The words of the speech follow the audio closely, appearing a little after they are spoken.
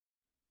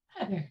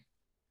together.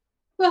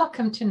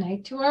 Welcome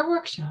tonight to our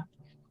workshop.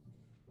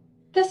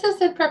 This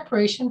is in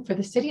preparation for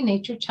the City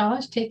Nature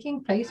Challenge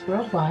taking place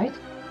worldwide,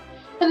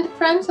 and the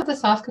Friends of the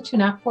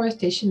Saskatoon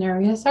Afforestation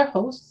Areas are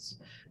hosts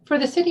for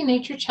the City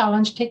Nature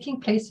Challenge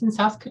taking place in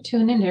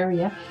Saskatoon and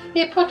area,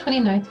 April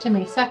 29th to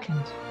May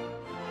 2nd.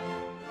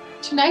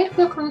 Tonight,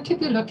 we're going to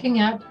be looking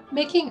at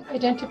making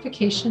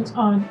identifications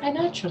on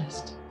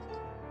iNaturalist.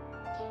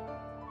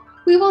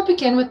 We will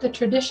begin with the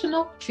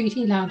traditional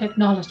treaty land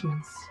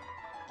acknowledgements.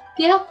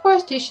 The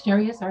afforestation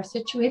areas are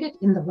situated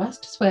in the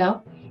West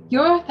Swale,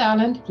 York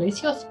Island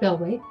Glacial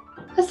Spillway,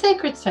 a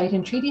sacred site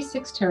in Treaty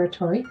 6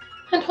 territory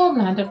and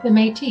homeland of the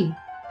Métis.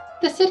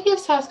 The City of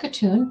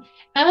Saskatoon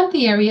and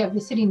the area of the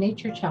City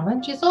Nature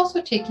Challenge is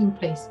also taking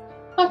place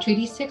on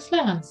Treaty 6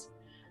 lands.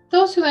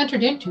 Those who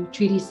entered into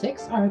Treaty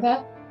 6 are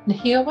the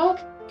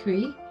Nahiawak,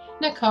 Cree,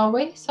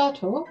 Nakaway,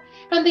 Saulteaux,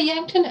 and the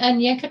Yankton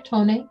and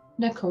Yankatone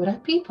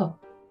Nakota people.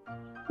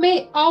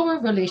 May our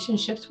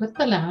relationships with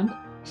the land,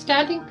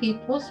 standing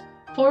peoples,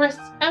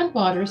 forests, and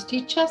waters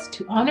teach us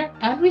to honor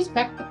and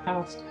respect the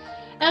past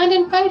and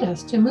invite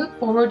us to move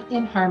forward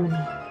in harmony.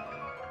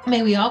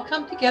 May we all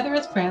come together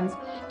as friends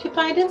to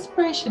find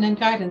inspiration and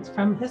guidance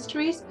from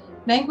histories,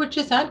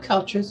 languages, and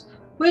cultures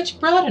which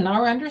broaden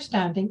our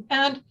understanding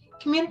and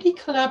community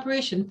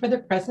collaboration for the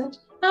present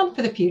and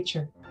for the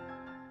future.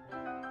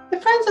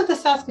 The Friends of the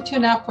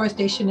Saskatoon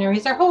Afforestation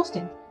Areas are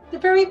hosting the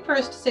very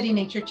first City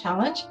Nature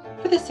Challenge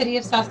for the City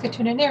of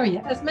Saskatoon and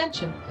area, as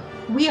mentioned.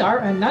 We are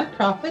a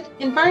non-profit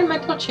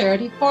environmental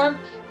charity formed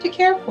to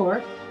care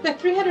for the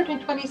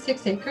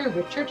 326-acre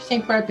Richard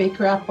St. Barbe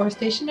Baker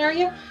Afforestation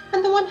Area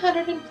and the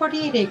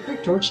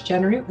 148-acre George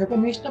Jenner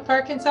Urban Regional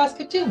Park in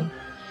Saskatoon.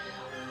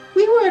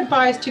 We were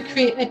advised to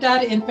create a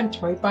data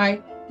inventory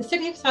by the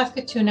City of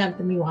Saskatoon and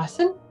the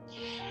Meewasin,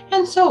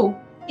 and so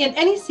in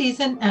any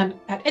season and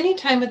at any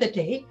time of the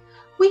day,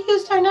 we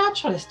used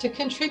iNaturalist to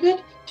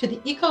contribute to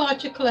the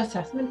ecological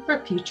assessment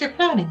for future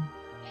planning.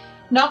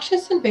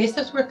 Noxious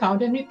invasives were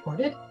found and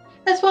reported,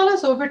 as well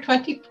as over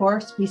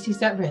 24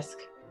 species at risk.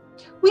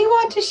 We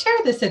want to share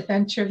this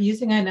adventure of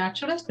using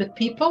iNaturalist with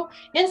people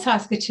in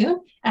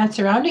Saskatoon and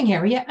surrounding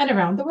area and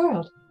around the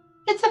world.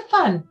 It's a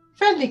fun,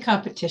 friendly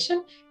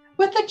competition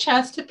with a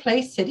chance to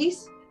place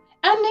cities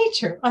and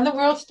nature on the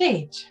world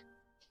stage.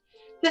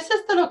 This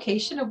is the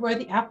location of where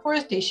the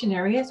afforestation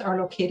areas are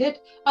located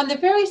on the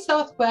very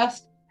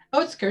southwest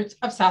outskirts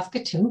of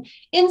Saskatoon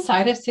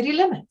inside of city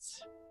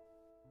limits.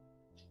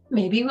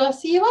 Maybe we'll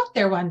see you out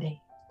there one day.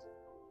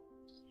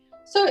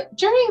 So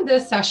during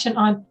this session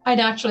on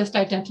iNaturalist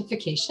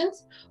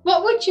identifications,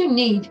 what would you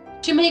need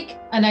to make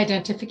an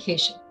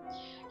identification?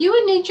 You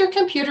would need your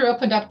computer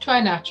opened up to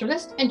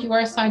iNaturalist and you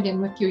are signed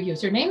in with your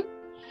username.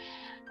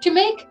 To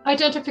make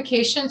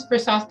identifications for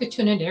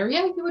Saskatoon and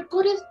area, you would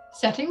go to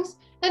settings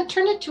and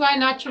turn it to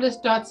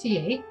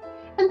iNaturalist.ca,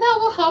 and that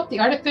will help the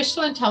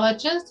artificial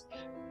intelligence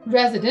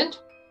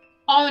resident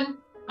on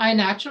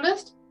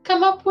iNaturalist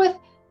come up with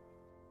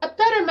a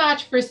better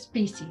match for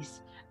species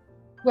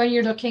when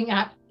you're looking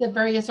at the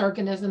various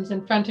organisms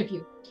in front of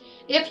you.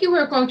 If you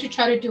were going to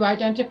try to do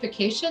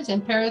identifications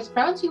in Paris,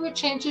 France, you would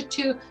change it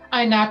to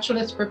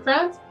iNaturalist for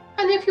France.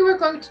 And if you were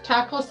going to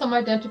tackle some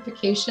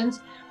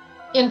identifications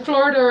in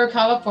Florida or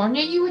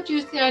California, you would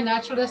use the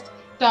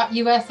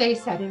iNaturalist.USA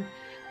setting.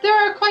 There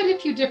are quite a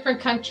few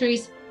different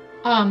countries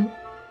on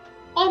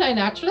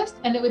iNaturalist,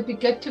 and it would be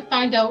good to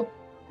find out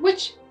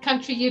which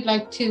country you'd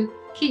like to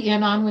key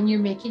in on when you're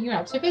making your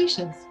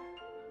observations.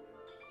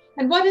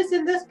 And what is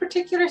in this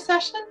particular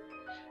session?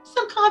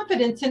 Some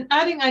confidence in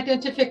adding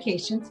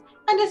identifications,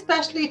 and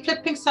especially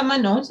flipping some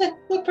unknowns, and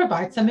we'll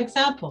provide some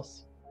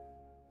examples.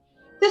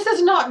 This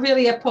is not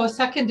really a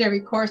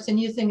post-secondary course in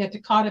using a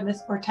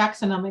dichotomous or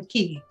taxonomic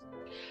key.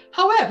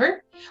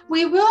 However,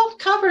 we will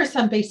cover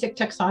some basic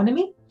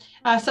taxonomy,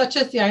 such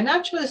as the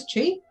iNaturalist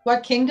tree,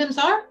 what kingdoms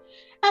are,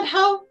 and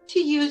how to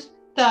use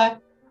the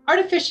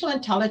artificial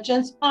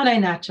intelligence on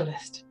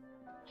iNaturalist.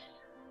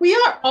 We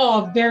are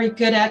all very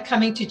good at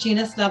coming to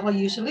genus level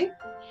usually,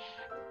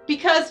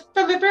 because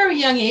from a very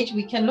young age,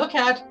 we can look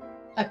at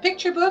a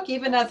picture book,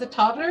 even as a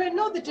toddler, and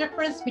know the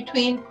difference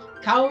between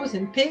cows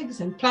and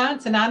pigs and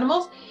plants and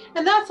animals.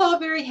 And that's all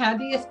very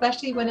handy,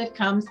 especially when it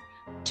comes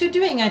to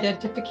doing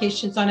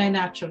identifications on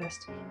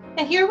iNaturalist.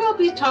 And here we'll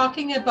be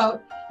talking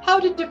about how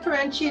to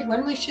differentiate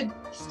when we should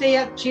stay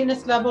at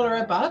genus level or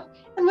above,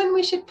 and when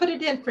we should put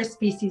it in for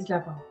species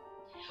level.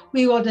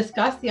 We will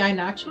discuss the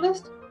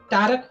iNaturalist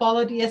data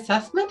quality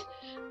assessment,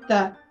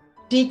 the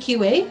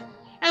DQA,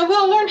 and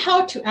we'll learn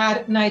how to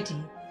add an ID,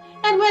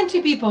 and when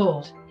to be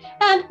bold,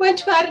 and when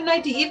to add an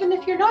ID even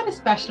if you're not a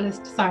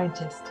specialist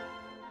scientist.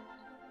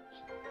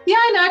 The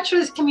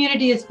iNaturalist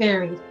community is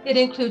varied. It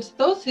includes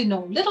those who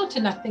know little to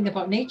nothing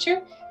about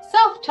nature,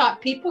 self-taught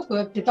people who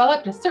have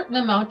developed a certain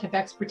amount of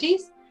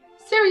expertise,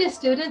 serious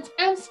students,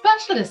 and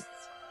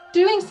specialists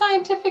doing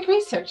scientific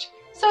research.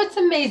 So it's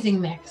an amazing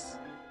mix.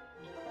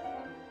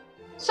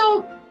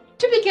 So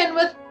to begin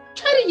with,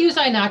 try to use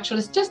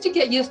iNaturalist just to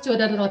get used to it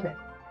a little bit.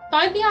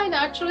 Find the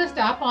iNaturalist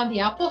app on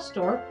the Apple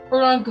Store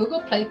or on Google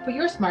Play for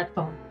your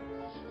smartphone.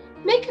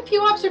 make a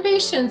few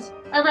observations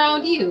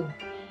around you.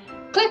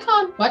 Click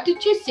on What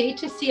Did You See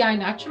to see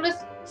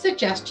iNaturalist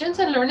suggestions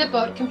and learn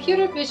about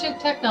computer vision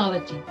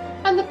technology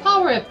and the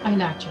power of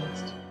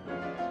iNaturalist.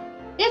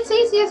 It's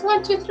easy as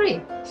 1, 2,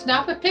 3.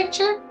 Snap a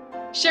picture,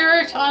 share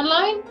it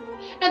online,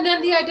 and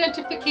then the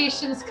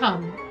identifications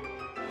come.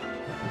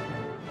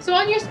 So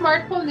on your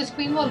smartphone, the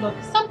screen will look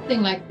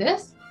something like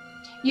this.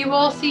 You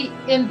will see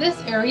in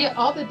this area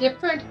all the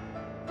different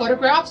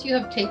photographs you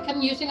have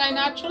taken using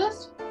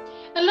iNaturalist.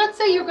 And let's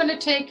say you're going to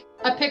take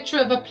a picture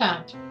of a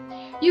plant.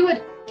 You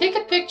would take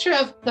a picture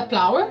of the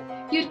flower,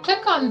 you'd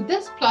click on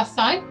this plus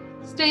sign,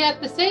 stay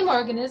at the same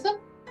organism,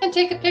 and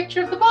take a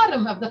picture of the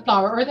bottom of the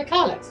flower or the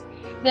calyx.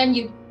 Then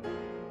you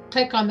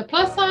click on the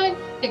plus sign,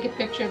 take a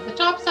picture of the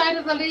top side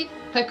of the leaf,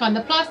 click on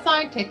the plus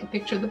sign, take a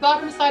picture of the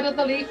bottom side of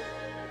the leaf,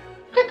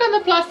 click on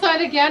the plus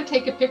sign again,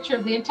 take a picture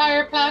of the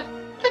entire plant,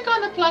 click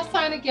on the plus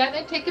sign again,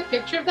 and take a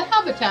picture of the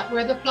habitat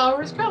where the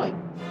flower is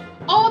growing.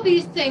 All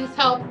these things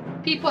help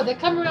people that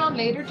come around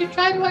later to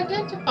try to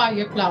identify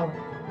your flower.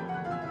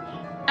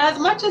 As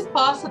much as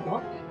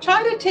possible,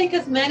 try to take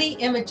as many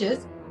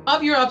images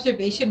of your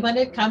observation when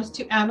it comes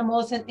to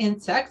animals and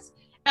insects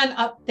and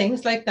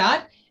things like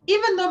that,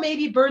 even though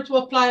maybe birds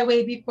will fly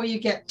away before you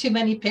get too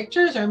many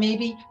pictures, or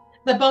maybe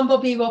the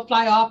bumblebee will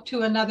fly off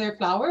to another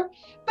flower,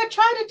 but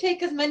try to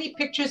take as many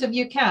pictures as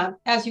you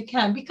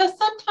can, because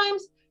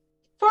sometimes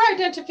for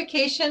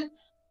identification,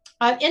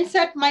 an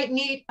insect might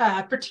need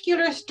a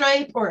particular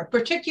stripe or a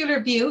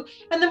particular view,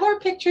 and the more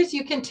pictures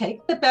you can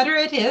take, the better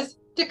it is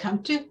to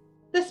come to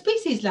the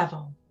species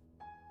level.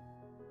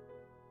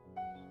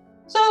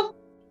 So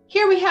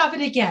here we have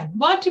it again.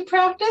 Want to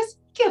practice?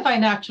 Give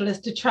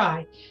iNaturalist a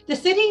try. The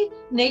City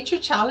Nature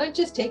Challenge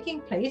is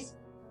taking place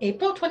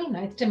April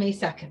 29th to May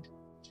 2nd.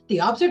 The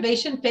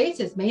observation phase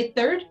is May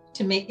 3rd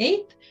to May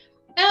 8th,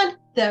 and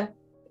the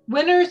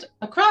winners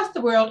across the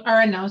world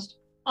are announced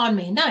on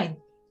May 9th.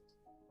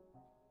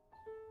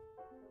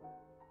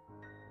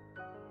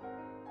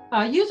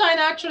 Use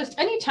iNaturalist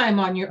anytime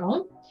on your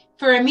own.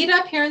 For a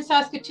meetup here in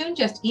Saskatoon,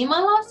 just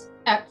email us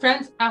at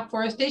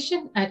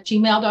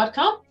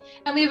friends@forestation@gmail.com,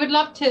 and we would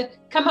love to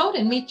come out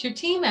and meet your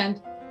team and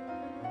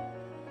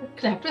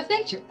connect with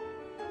nature.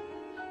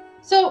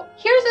 So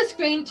here's a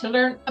screen to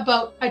learn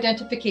about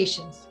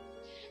identifications.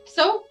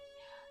 So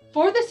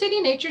for the City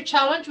Nature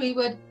Challenge, we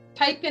would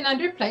type in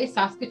under play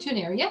Saskatoon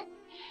area,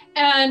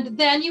 and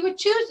then you would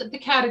choose the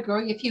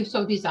category if you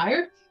so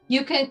desired.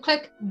 You can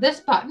click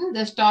this button,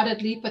 this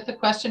dotted leaf with the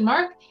question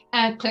mark,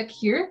 and click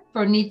here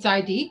for needs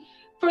ID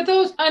for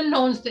those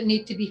unknowns that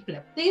need to be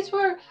flipped. These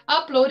were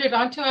uploaded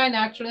onto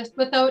iNaturalist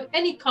without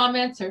any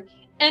comments or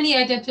any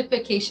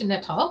identification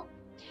at all.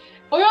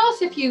 Or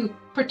else if you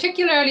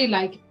particularly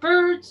like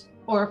birds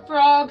or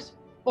frogs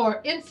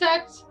or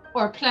insects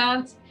or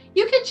plants,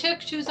 you can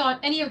choose on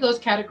any of those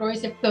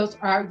categories if those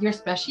are your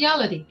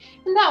speciality.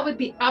 And that would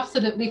be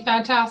absolutely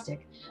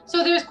fantastic.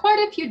 So there's quite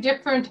a few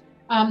different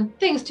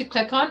things to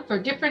click on for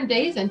different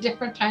days and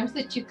different times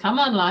that you come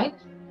online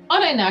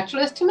on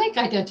iNaturalist to make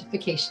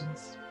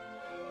identifications.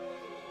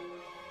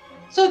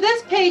 So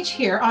this page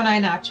here on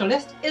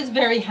iNaturalist is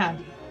very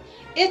handy.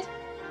 It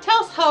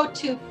tells how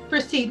to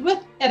proceed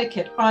with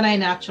etiquette on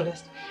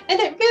iNaturalist, and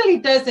it really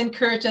does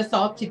encourage us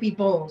all to be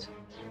bold.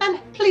 And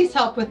please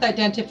help with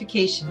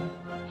identification.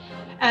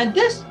 And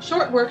this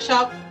short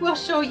workshop will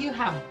show you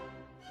how.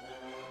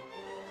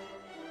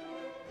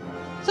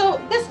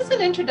 So this is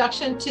an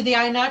introduction to the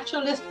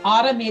iNaturalist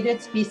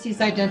automated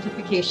species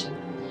identification.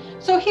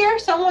 So here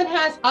someone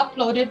has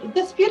uploaded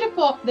this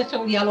beautiful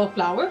little yellow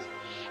flower.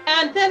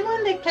 And then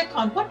when they click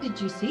on What Did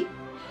You See?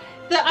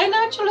 The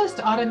iNaturalist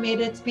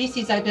automated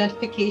species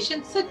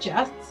identification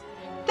suggests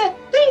that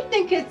they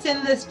think it's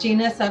in this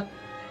genus of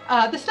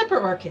the slipper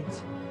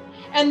orchids.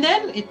 And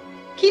then it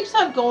keeps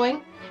on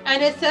going,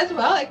 and it says,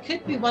 well, it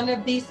could be one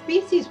of these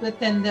species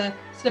within the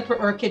slipper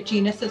orchid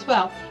genus as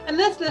well. And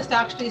this list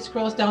actually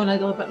scrolls down a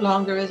little bit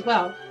longer as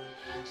well.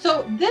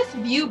 So this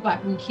view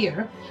button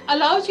here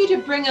allows you to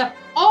bring up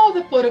all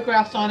the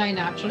photographs on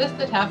iNaturalist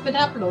that have been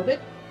uploaded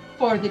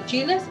for the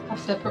genus of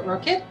slipper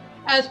orchid,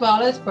 as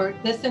well as for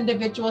this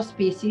individual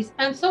species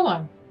and so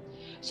on.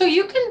 So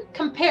you can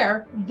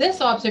compare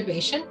this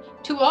observation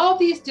to all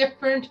these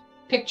different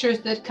pictures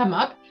that come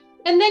up,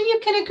 and then you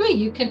can agree.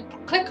 You can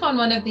click on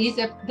one of these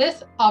if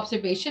this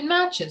observation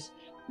matches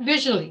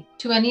visually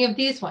to any of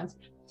these ones.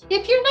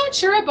 If you're not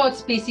sure about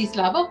species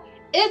level,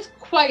 it's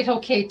quite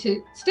okay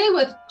to stay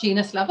with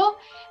genus level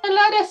and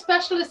let a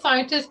specialist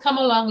scientist come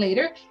along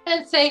later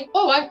and say,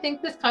 oh, I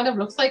think this kind of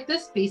looks like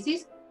this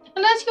species,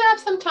 unless you have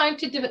some time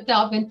to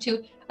delve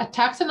into a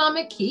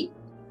taxonomic key.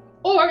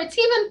 Or it's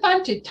even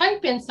fun to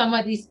type in some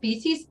of these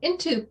species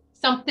into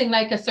something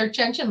like a search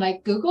engine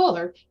like Google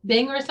or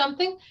Bing or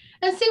something,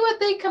 and see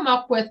what they come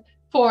up with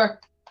for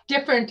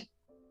different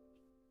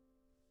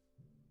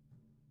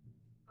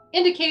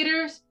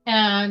indicators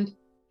and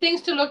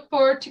things to look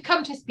for to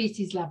come to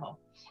species level.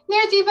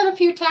 There's even a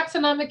few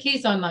taxonomic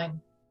keys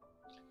online.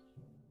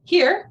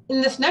 Here,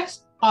 in this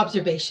next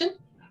observation,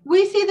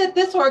 we see that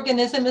this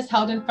organism is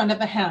held in front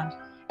of a hand.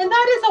 And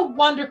that is a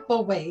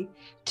wonderful way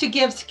to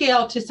give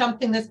scale to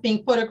something that's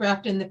being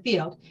photographed in the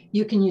field.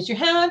 You can use your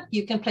hand,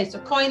 you can place a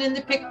coin in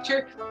the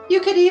picture, you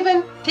could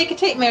even take a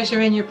tape measure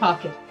in your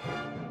pocket.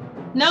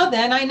 Now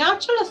then,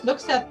 iNaturalist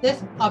looks at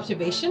this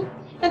observation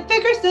and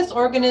figures this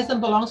organism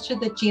belongs to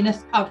the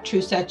genus of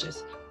true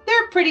sedges.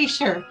 They're pretty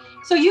sure.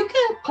 So you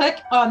can click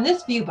on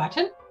this view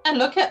button and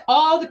look at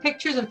all the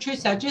pictures of true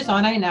sedges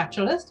on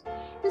iNaturalist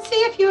and see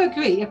if you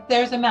agree, if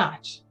there's a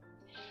match.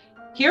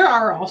 Here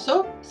are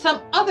also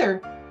some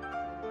other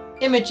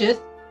images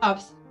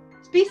of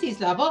species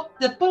level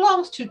that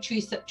belongs to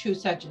true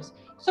sedges.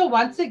 So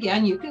once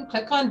again, you can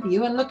click on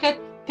view and look at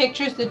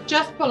pictures that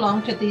just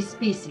belong to these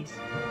species.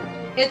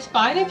 It's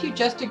fine if you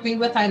just agree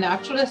with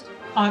iNaturalist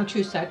on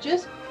true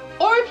sedges,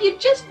 or if you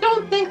just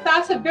don't think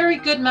that's a very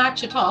good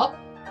match at all.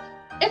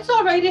 It's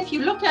all right if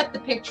you look at the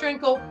picture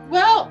and go,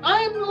 well,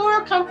 I'm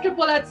more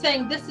comfortable at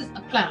saying this is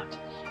a plant,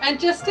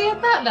 and just stay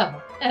at that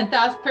level, and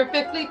that's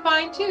perfectly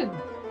fine too.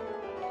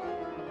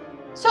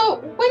 So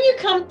when you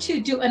come to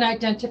do an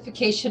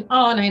identification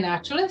on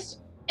iNaturalist,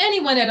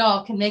 anyone at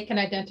all can make an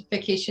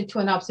identification to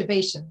an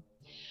observation.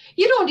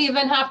 You don't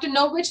even have to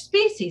know which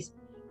species.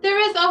 There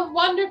is a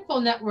wonderful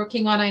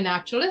networking on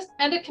iNaturalist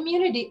and a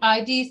community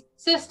IDs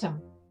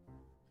system.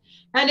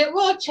 And it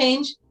will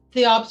change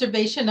the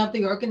observation of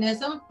the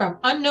organism from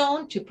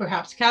unknown to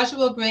perhaps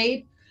casual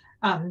grade.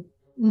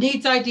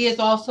 Needs ID is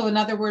also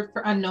another word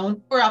for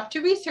unknown, or up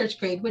to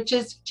research grade, which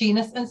is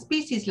genus and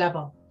species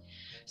level.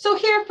 So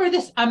here for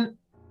this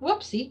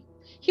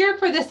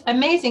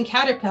amazing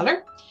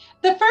caterpillar,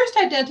 the first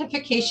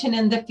identification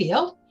in the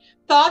field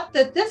thought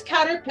that this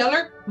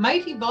caterpillar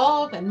might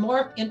evolve and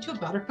morph into a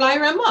butterfly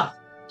or a moth.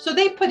 So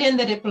they put in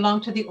that it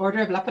belonged to the order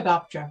of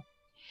Lepidoptera.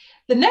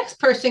 The next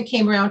person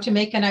came around to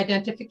make an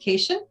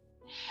identification,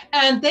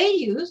 and they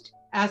used,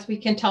 as we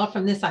can tell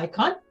from this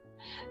icon,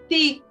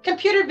 the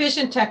computer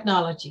vision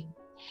technology.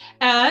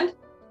 And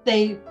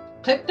they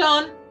clicked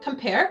on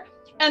compare,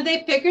 and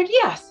they figured,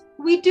 yes,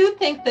 we do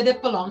think that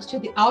it belongs to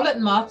the owlet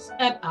moths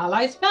and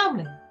allies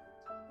family.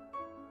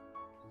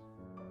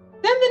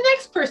 Then the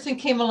next person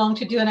came along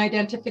to do an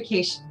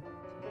identification.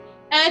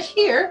 And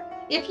here,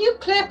 if you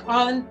click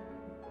on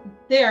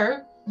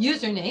their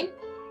username,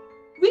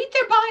 read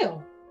their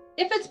bio.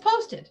 If it's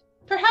posted,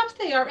 perhaps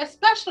they are a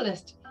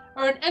specialist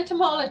or an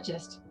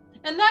entomologist.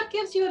 And that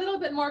gives you a little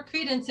bit more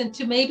credence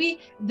into maybe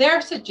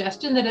their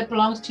suggestion that it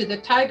belongs to the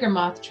tiger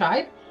moth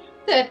tribe,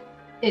 that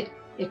it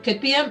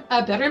could be a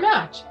better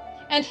match.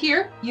 And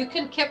here you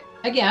can click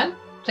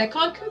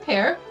on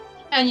compare,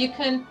 and you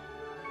can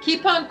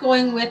keep on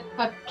going with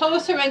a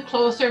closer and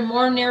closer,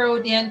 more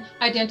narrowed in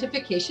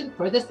identification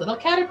for this little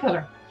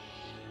caterpillar.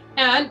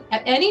 And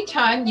at any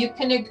time you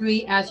can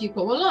agree as you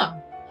go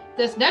along.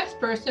 This next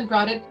person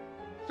brought it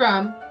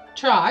from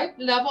tribe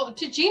level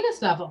to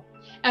genus level.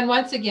 And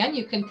once again,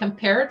 you can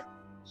compare it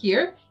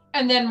here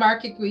and then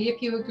mark agree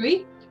if you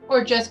agree,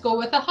 or just go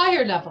with a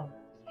higher level.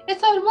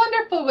 It's a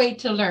wonderful way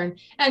to learn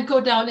and go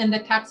down in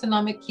the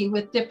taxonomic key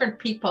with different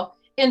people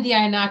in the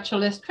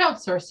iNaturalist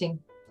crowdsourcing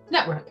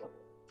network.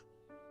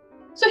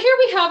 So here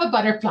we have a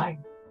butterfly.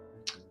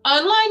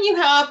 Online, you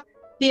have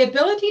the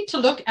ability to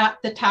look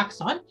at the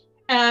taxon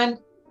and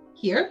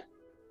here,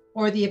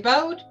 or the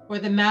about, or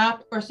the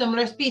map, or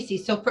similar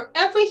species. So for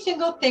every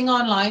single thing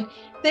online,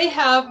 they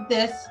have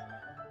this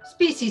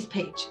species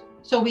page.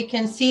 So we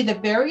can see the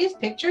various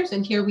pictures,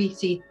 and here we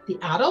see the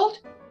adult,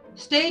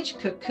 stage,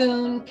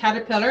 cocoon,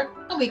 caterpillar,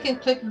 and we can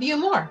click view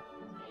more.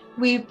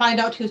 We find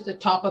out who's the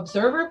top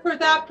observer for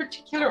that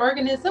particular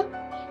organism,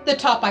 the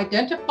top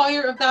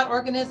identifier of that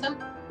organism,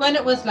 when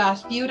it was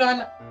last viewed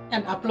on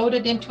and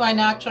uploaded into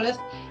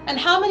iNaturalist, and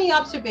how many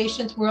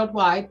observations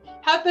worldwide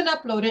have been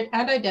uploaded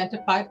and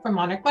identified for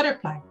monarch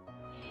butterfly.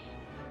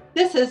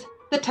 This is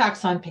the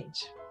taxon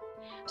page.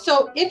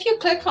 So if you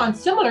click on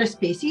similar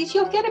species,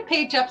 you'll get a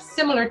page up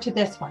similar to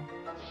this one.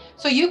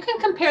 So you can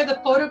compare the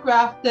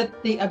photograph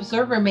that the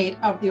observer made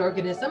of the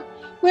organism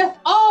with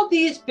all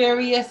these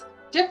various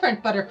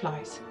different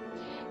butterflies.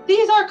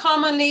 These are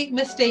commonly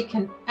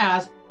mistaken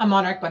as a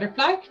monarch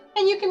butterfly,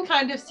 and you can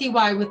kind of see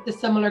why with the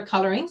similar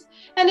colorings.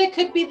 And it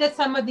could be that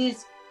some of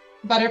these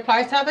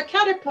butterflies have a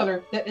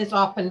caterpillar that is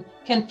often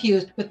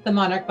confused with the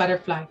monarch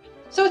butterfly.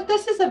 So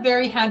this is a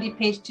very handy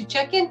page to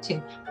check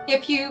into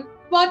if you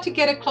want to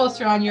get it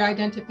closer on your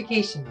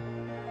identification.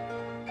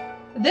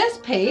 This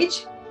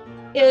page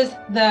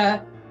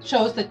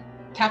shows the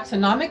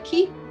taxonomic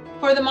key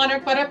for the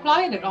monarch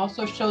butterfly, and it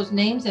also shows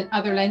names in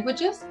other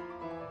languages.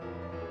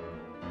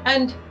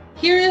 And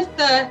here is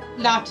the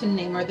Latin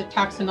name, or the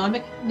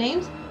taxonomic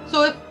names.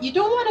 So if you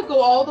don't want to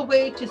go all the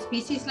way to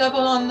species level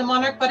on the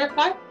monarch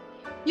butterfly,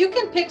 you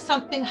can pick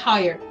something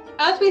higher.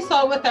 As we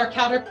saw with our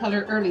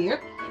caterpillar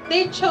earlier,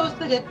 they chose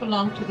that it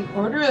belonged to the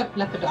order of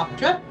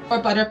Lepidoptera, or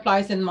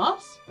butterflies and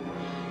moths.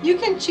 You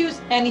can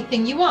choose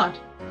anything you want.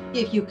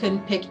 If you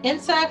can pick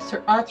insects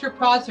or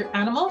arthropods or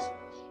animals,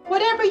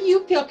 whatever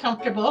you feel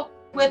comfortable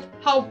with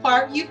how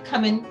far you've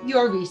come in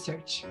your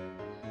research.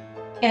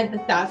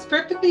 And that's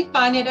perfectly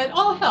fine, and it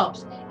all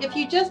helps if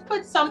you just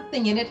put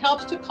something in, it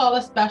helps to call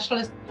a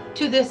specialist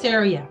to this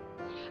area.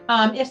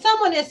 If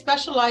someone is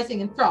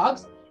specializing in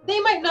frogs, they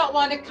might not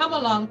want to come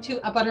along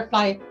to a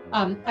butterfly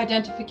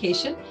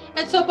identification.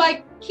 And so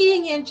by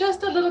keying in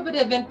just a little bit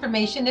of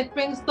information, it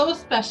brings those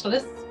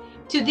specialists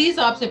to these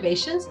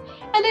observations,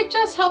 and it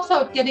just helps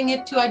out getting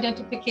it to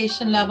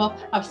identification level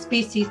of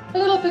species a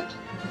little bit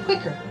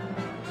quicker.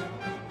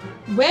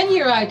 When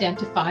you're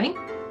identifying,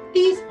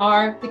 these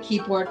are the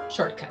keyboard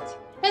shortcuts,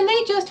 and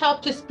they just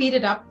help to speed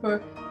it up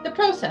for the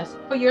process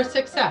for your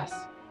success.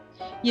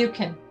 You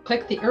can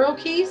click the arrow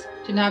keys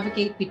to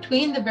navigate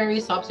between the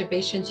various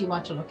observations you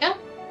want to look at.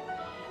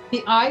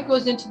 The I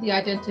goes into the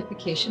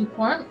identification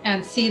form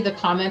and C, the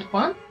comment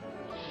form.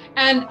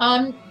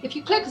 And if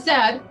you click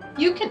Z,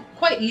 you can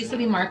quite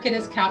easily mark it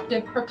as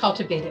captive or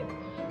cultivated,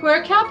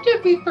 where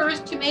captive refers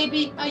to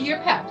maybe your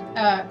pet,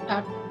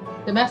 a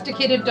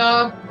domesticated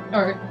dog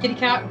or kitty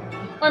cat,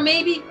 or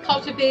maybe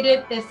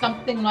cultivated is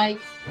something like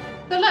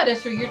the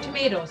lettuce or your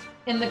tomatoes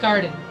in the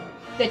garden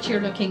that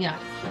you're looking at.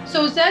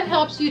 So Z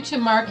helps you to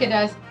mark it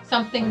as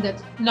something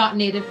that's not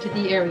native to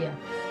the area.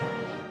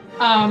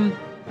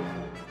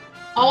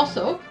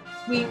 Also,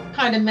 we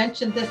kind of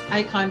mentioned this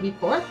icon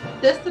before.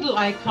 This little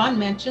icon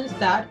mentions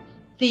that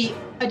the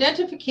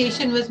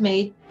identification was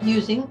made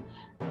using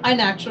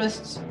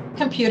iNaturalist's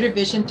computer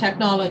vision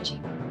technology.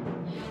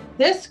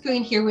 This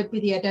screen here would be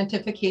the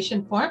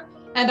identification form.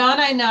 And on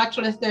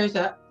iNaturalist, there's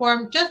a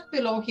form just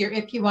below here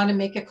if you want to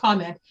make a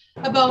comment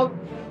about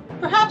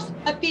perhaps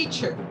a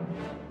feature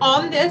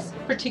on this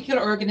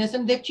particular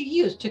organism that you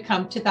use to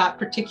come to that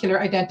particular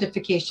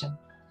identification.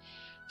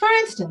 For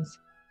instance,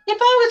 if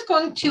I was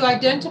going to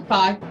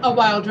identify a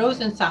wild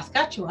rose in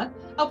Saskatchewan,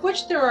 of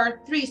which there are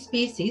 3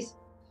 species,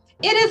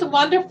 it is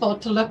wonderful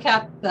to look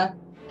at the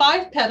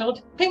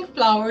 5-petaled pink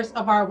flowers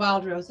of our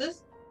wild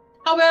roses.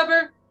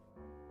 However,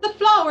 the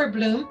flower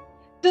bloom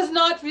does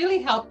not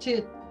really help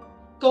to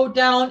go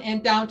down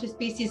and down to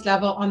species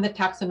level on the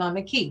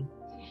taxonomic key.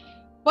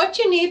 What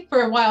you need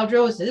for wild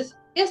roses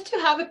is to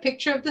have a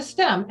picture of the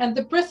stem and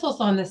the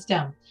bristles on the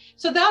stem.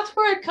 So that's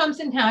where it comes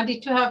in handy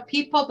to have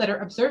people that are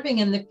observing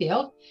in the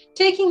field,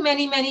 taking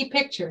many, many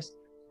pictures.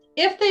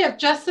 If they have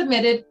just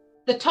submitted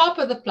the top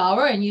of the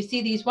flower and you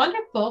see these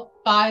wonderful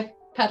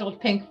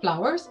 5-petaled pink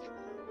flowers,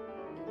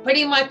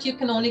 pretty much you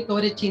can only go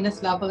to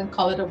genus level and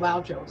call it a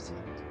wild rose,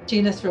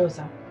 genus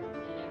Rosa.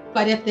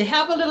 But if they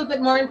have a little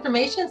bit more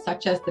information,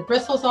 such as the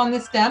bristles on the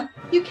stem,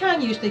 you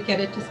can usually get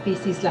it to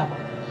species level.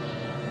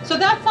 So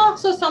that's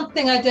also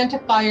something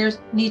identifiers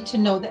need to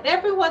know, that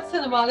every once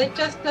in a while, it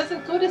just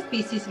doesn't go to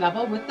species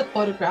level with the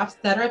photographs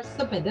that are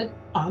submitted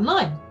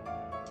online.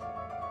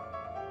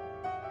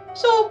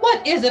 So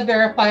what is a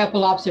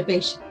verifiable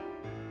observation?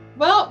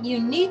 Well, you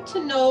need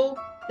to know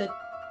that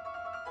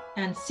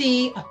and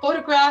see a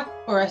photograph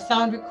or a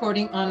sound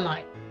recording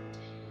online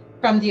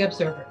from the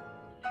observer.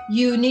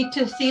 You need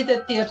to see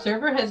that the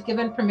observer has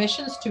given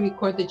permissions to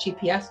record the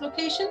GPS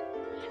location,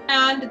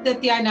 and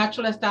that the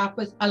iNaturalist app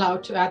was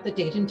allowed to add the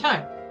date and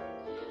time.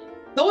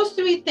 Those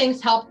 3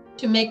 things help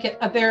to make it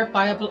a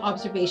verifiable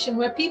observation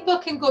where people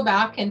can go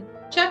back and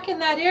check in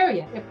that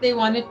area if they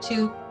wanted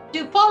to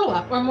do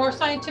follow-up or more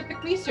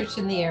scientific research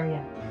in the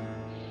area.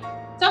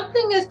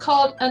 Something is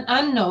called an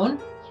unknown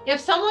if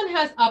someone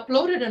has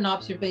uploaded an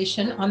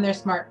observation on their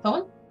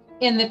smartphone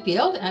in the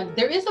field and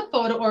there is a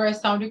photo or a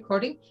sound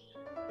recording,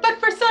 but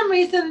for some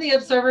reason the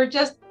observer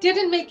just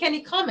didn't make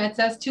any comments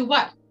as to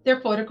what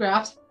their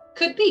photographs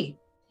could be.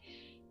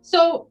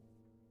 So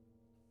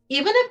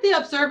even if the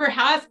observer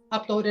has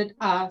uploaded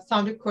a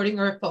sound recording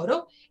or a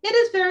photo, it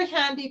is very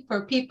handy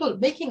for people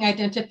making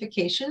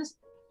identifications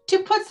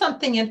to put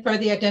something in for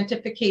the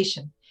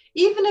identification,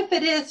 even if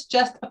it is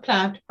just a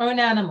plant or an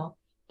animal.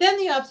 Then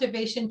the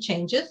observation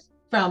changes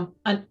from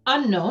an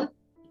unknown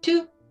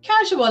to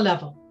casual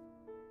level.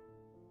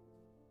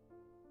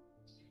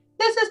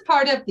 This is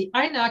part of the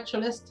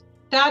iNaturalist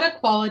Data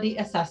Quality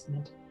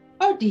Assessment,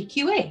 or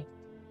DQA.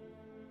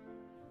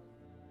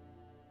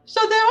 So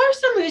there are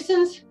some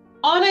reasons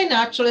on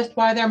iNaturalist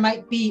why there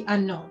might be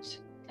unknowns.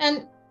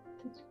 And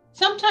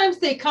sometimes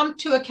they come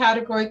to a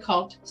category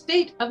called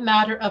state of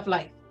matter of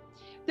life.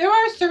 There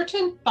are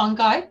certain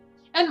fungi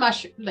and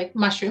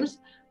mushrooms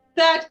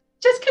that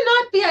just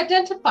cannot be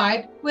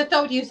identified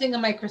without using a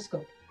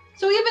microscope.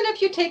 So even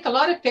if you take a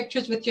lot of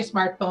pictures with your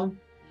smartphone,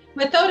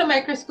 without a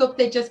microscope,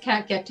 they just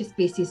can't get to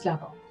species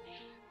level.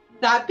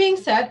 That being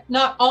said,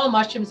 not all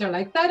mushrooms are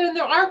like that, and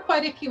there are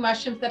quite a few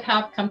mushrooms that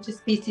have come to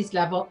species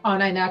level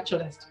on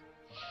iNaturalist.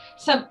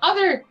 Some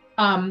other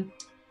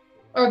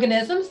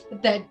organisms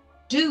that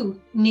do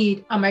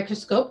need a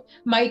microscope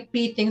might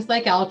be things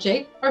like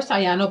algae or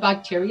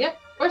cyanobacteria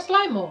or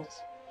slime molds.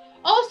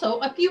 Also,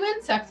 a few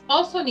insects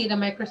also need a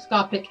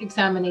microscopic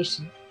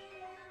examination.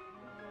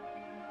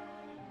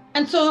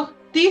 And so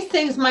these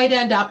things might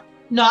end up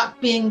not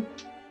being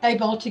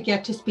able to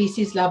get to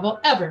species level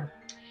ever.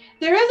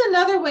 There is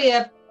another way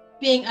of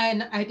being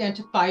an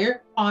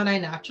identifier on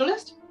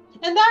iNaturalist,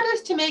 and that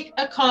is to make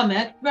a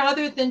comment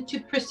rather than to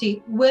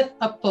proceed with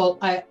a full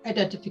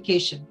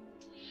identification.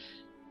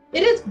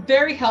 It is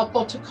very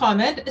helpful to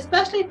comment,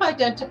 especially if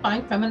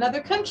identifying from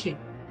another country.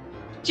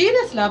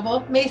 Genus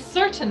level may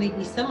certainly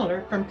be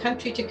similar from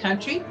country to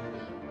country,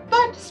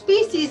 but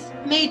species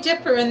may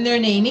differ in their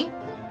naming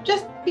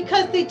just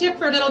because they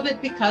differ a little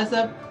bit because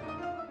of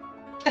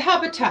the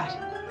habitat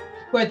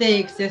where they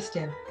exist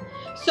in.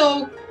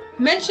 So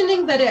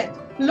mentioning that it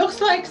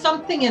looks like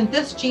something in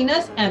this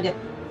genus, and if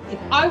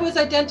I was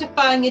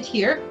identifying it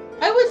here,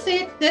 I would say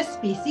it's this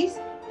species,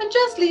 and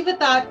just leave it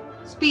that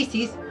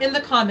species in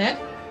the comment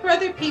for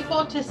other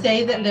people to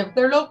say that live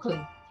there locally,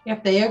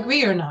 if they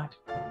agree or not.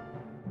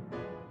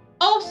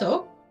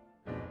 Also,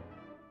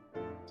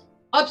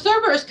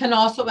 observers can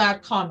also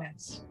add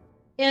comments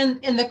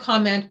in the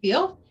comment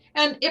field.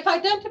 And if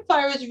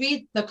identifiers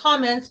read the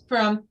comments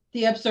from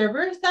the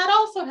observers, that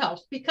also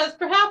helps, because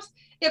perhaps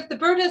if the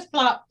bird is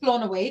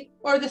flown away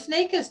or the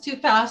snake is too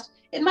fast,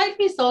 it might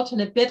result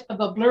in a bit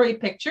of a blurry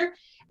picture.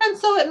 And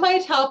so it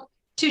might help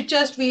to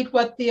just read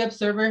what the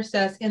observer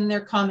says in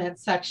their comment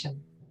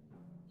section.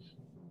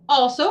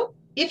 Also,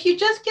 if you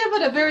just give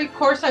it a very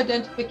coarse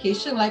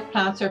identification like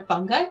plants or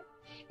fungi,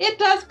 it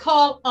does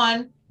call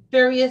on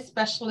various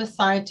specialist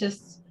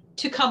scientists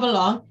to come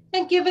along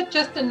and give it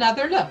just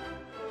another look.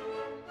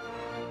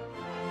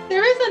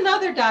 There is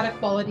another data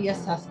quality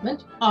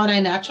assessment on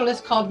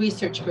iNaturalist called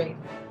research grade.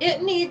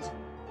 It needs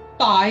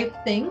 5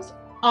 things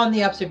on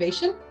the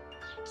observation,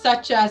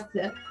 such as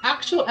the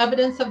actual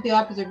evidence of the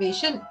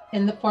observation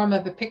in the form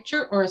of a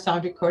picture or a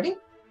sound recording.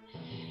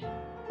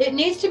 It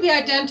needs to be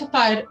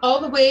identified all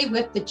the way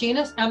with the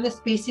genus and the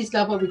species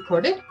level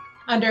recorded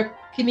under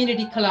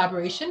community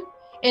collaboration.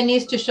 It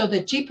needs to show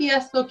the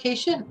GPS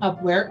location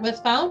of where it was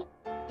found,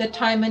 the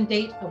time and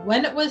date of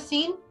when it was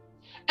seen,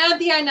 and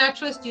the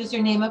iNaturalist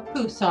username of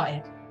who saw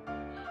it.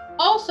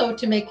 Also,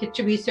 to make it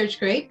to research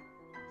grade,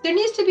 there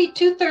needs to be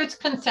 2/3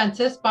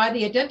 consensus by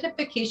the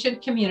identification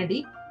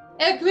community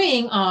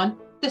agreeing on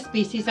the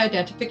species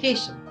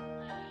identification.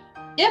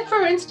 If,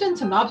 for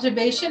instance, an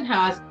observation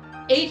has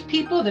 8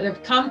 people that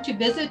have come to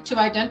visit to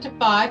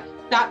identify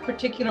that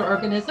particular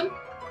organism,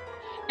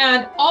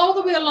 and all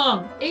the way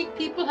along, 8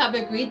 people have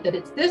agreed that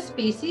it's this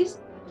species,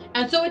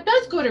 and so it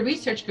does go to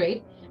research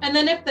grade. And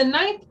then if the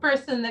 9th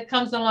person that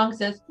comes along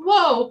says,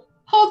 whoa,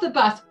 hold the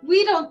bus,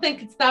 we don't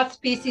think it's that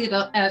species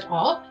at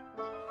all.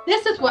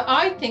 This is what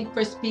I think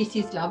for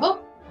species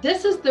level.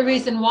 This is the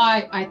reason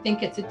why I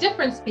think it's a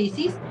different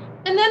species.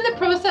 And then the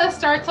process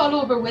starts all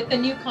over with a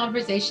new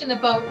conversation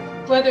about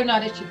whether or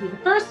not it should be the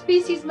first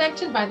species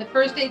mentioned by the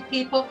first 8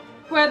 people,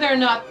 whether or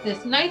not this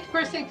 9th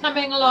person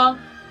coming along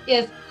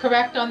is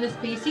correct on the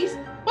species,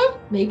 or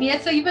maybe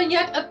it's even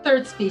yet a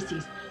 3rd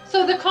species.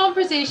 So the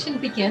conversation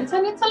begins,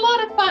 and it's a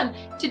lot of fun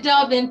to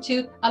delve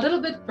into a little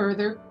bit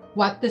further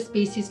what the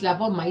species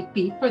level might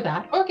be for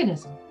that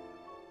organism.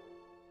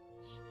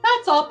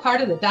 That's all part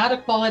of the data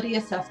quality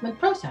assessment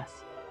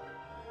process.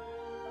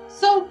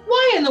 So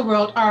why in the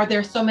world are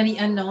there so many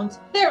unknowns?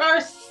 There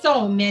are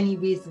so many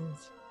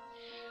reasons.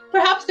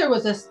 Perhaps there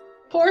was a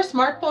poor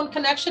smartphone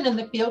connection in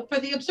the field for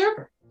the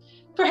observer.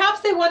 Perhaps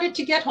they wanted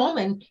to get home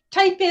and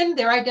type in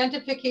their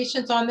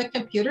identifications on the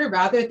computer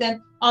rather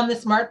than on the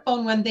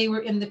smartphone when they were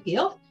in the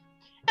field,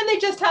 and they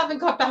just haven't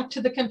got back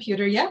to the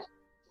computer yet.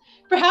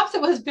 Perhaps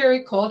it was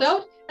very cold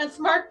out and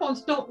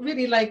smartphones don't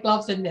really like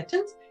gloves and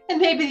mittens, and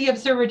maybe the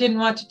observer didn't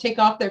want to take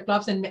off their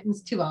gloves and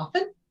mittens too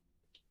often.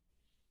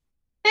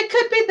 It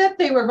could be that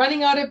they were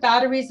running out of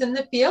batteries in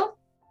the field,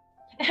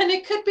 and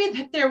it could be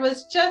that there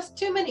was just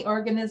too many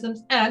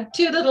organisms and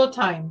too little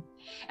time.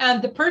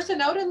 And the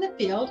person out in the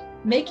field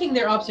making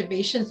their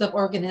observations of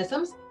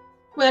organisms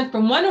went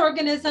from one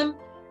organism,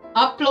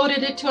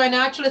 uploaded it to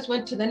iNaturalist,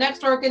 went to the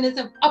next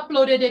organism,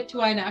 uploaded it to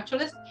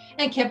iNaturalist,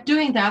 and kept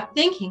doing that,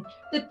 thinking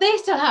that they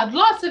still had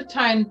lots of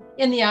time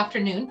in the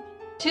afternoon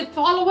to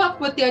follow up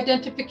with the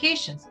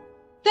identifications.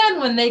 Then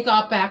when they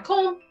got back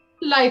home,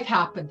 life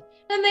happened,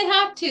 and they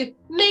had to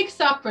make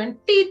supper and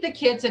feed the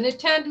kids and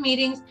attend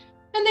meetings,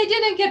 and they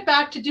didn't get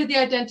back to do the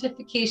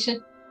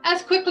identification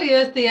as quickly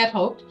as they had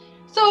hoped.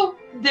 So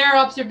their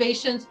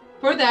observations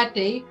for that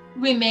day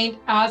remained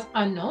as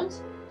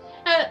unknowns.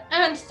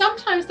 And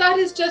sometimes that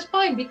is just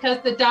fine, because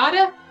the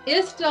data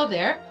is still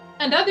there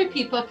and other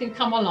people can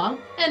come along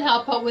and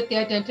help out with the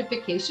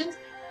identifications,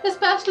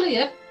 especially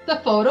if the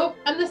photo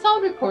and the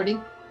sound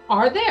recording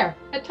are there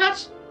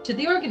attached to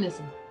the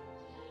organism.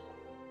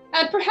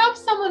 And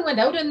perhaps someone went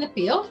out in the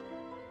field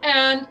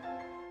and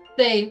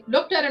they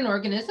looked at an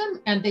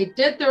organism and they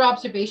did their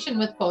observation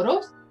with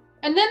photos,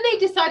 and then they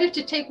decided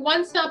to take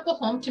one sample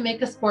home to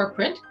make a spore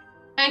print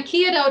and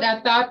key it out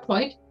at that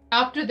point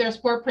after their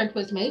spore print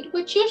was made,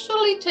 which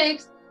usually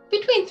takes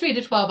between 3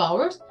 to 12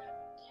 hours.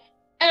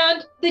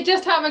 And they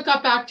just haven't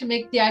got back to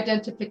make the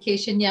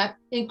identification yet,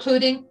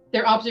 including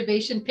their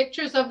observation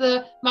pictures of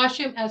the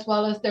mushroom as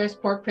well as their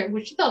spore print,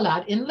 which they'll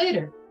add in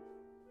later.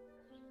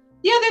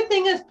 The other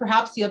thing is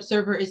perhaps the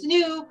observer is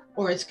new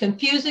or it's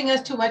confusing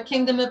as to what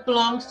kingdom it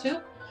belongs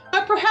to,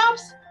 but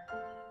perhaps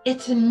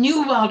it's a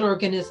new wild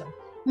organism.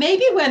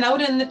 Maybe when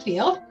out in the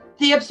field,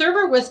 the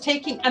observer was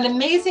taking an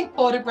amazing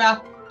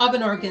photograph of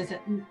an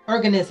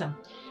organism.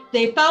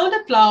 they found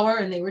a flower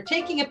and they were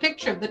taking a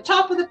picture of the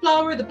top of the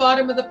flower, the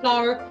bottom of the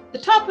flower, the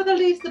top of the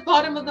leaves, the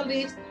bottom of the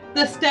leaves,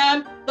 the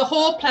stem, the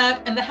whole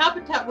plant, and the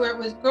habitat where it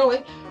was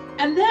growing.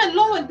 And then,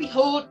 lo and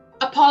behold,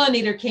 a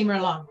pollinator came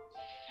along.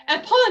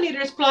 And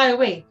pollinators fly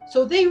away.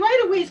 So they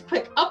right away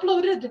quick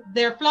uploaded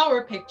their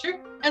flower picture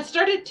and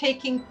started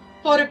taking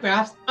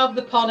photographs of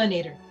the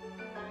pollinator.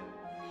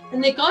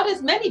 And they got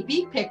as many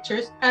bee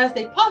pictures as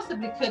they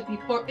possibly could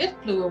before it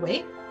flew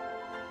away.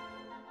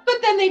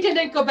 But then they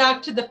didn't go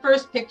back to the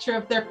first picture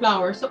of their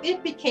flower, so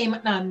it became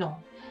an unknown.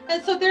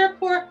 And so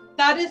therefore,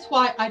 that is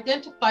why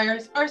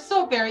identifiers are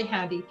so very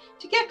handy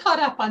to get caught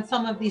up on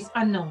some of these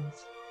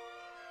unknowns.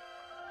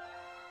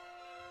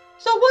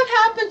 So what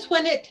happens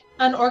when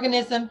an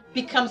organism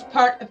becomes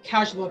part of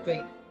casual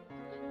grade?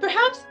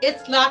 Perhaps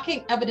it's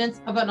lacking evidence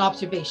of an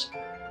observation.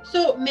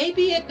 So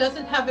maybe it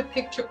doesn't have a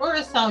picture or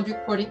a sound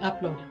recording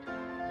uploaded.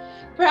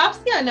 Perhaps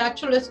the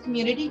iNaturalist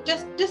community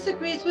just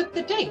disagrees with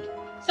the date.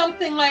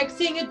 Something like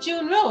seeing a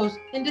June rose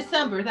in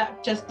December,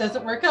 that just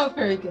doesn't work out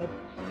very good.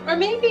 Or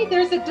maybe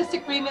there's a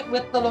disagreement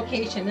with the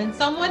location and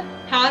someone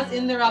has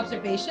in their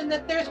observation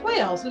that there's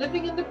whales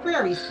living in the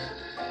prairies,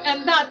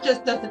 and that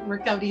just doesn't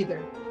work out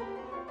either.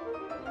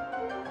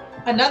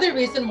 Another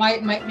reason why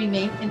it might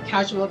remain in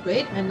casual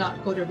grade and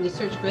not go to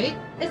research grade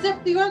is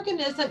if the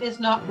organism is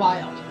not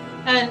wild.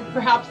 And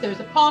perhaps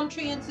there's a palm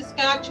tree in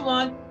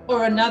Saskatchewan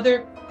or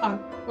another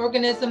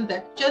organism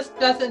that just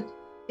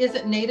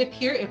isn't native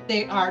here if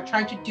they are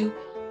trying to do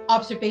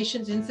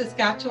observations in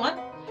Saskatchewan.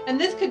 And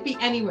this could be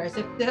anywhere. So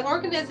if the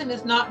organism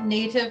is not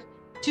native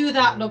to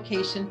that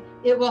location,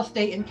 it will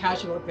stay in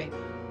casual grade.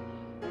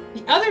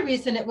 The other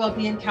reason it will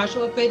be in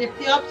casual grade if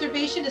the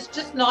observation is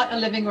just not a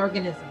living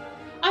organism.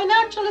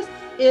 iNaturalist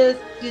is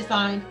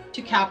designed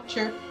to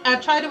capture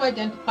and try to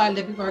identify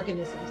living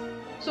organisms.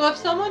 So if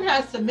someone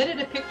has submitted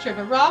a picture of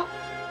a rock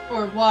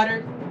or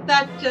water,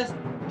 that just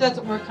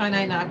doesn't work on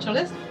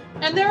iNaturalist.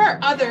 And there are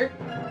other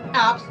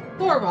apps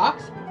for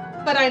rocks,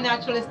 but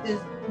iNaturalist is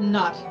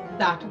not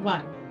that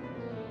one.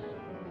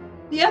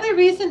 The other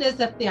reason is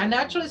if the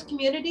iNaturalist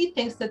community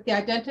thinks that the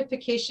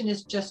identification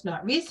is just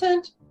not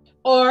recent,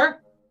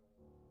 or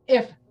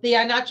if the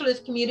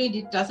iNaturalist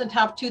community doesn't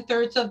have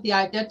 2/3 of the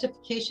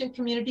identification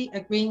community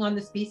agreeing on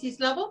the species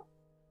level.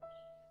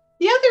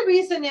 The other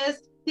reason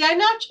is the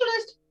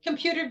iNaturalist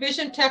computer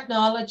vision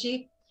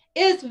technology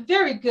is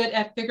very good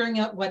at figuring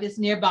out what is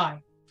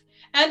nearby.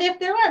 And if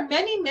there are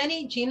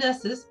many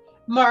genuses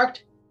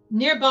marked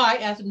nearby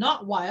as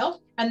not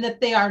wild and that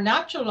they are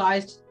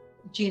naturalized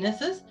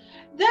genuses,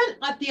 then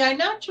the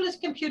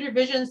iNaturalist computer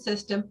vision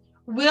system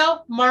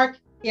will mark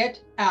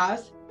it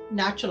as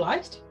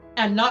naturalized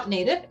and not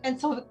native, and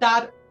so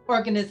that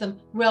organism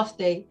will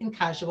stay in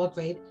casual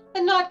grade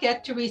and not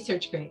get to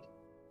research grade.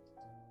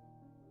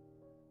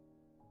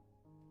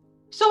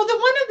 So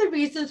one of the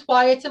reasons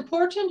why it's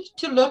important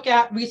to look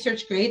at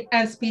research grade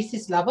and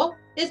species level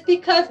is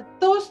because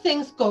those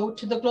things go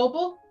to the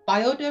Global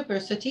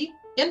Biodiversity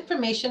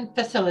Information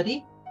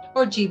Facility,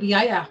 or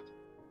GBIF.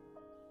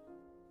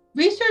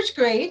 Research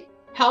grade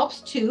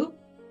helps to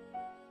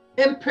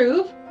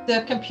improve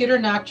the computer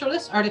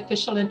naturalist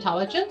artificial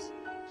intelligence,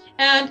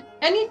 and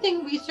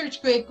anything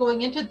research grade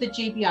going into the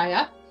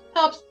GBIF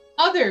helps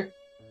other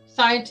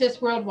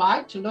scientists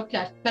worldwide to look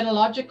at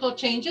phenological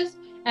changes,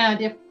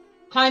 and if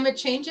climate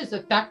change is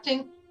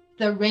affecting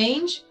the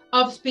range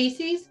of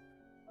species,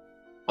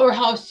 or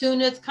how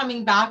soon it's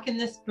coming back in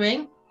the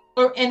spring,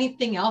 or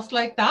anything else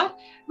like that,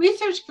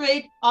 research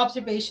grade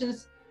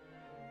observations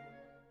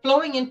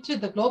flowing into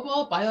the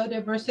Global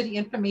Biodiversity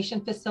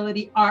Information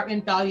Facility are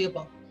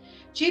invaluable.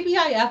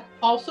 GBIF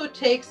also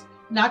takes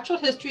natural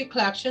history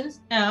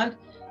collections and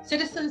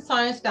citizen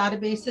science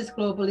databases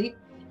globally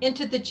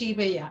into the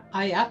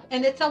GBIF,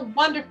 and it's a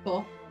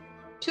wonderful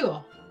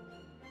tool.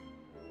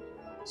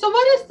 So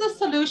what is the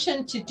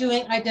solution to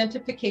doing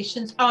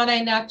identifications on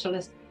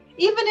iNaturalist,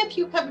 even if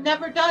you have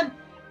never done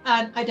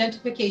an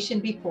identification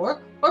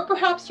before, or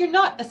perhaps you're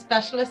not a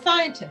specialist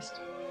scientist?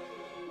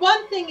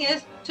 One thing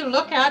is to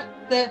look at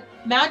the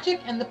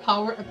magic and the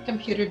power of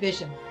computer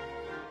vision.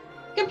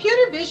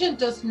 Computer vision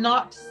does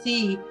not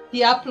see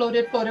the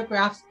uploaded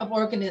photographs of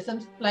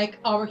organisms like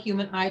our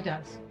human eye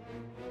does.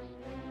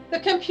 The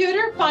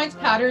computer finds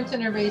patterns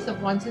in arrays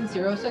of ones and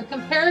zeros and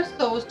compares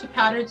those to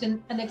patterns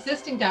in an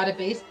existing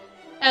database,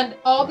 and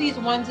all these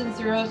ones and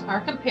zeros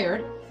are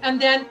compared,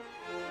 and then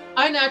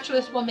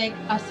iNaturalist will make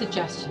a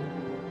suggestion.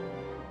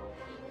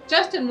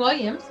 Justin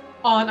Williams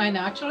on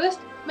iNaturalist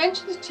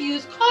mentions to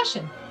use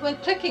caution when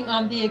clicking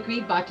on the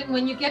agree button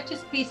when you get to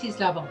species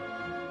level.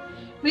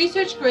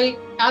 Research grade,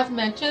 as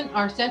mentioned,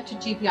 are sent to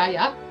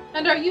GBIF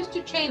and are used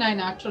to train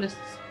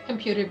iNaturalist's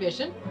computer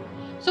vision.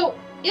 So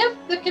if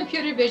the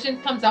computer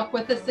vision comes up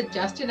with a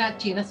suggestion at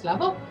genus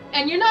level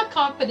and you're not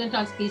confident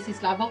on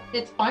species level,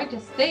 it's fine to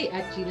stay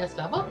at genus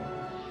level.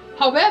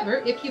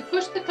 However, if you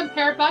push the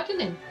compare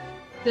button and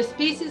the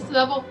species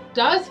level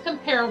does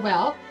compare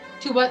well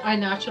to what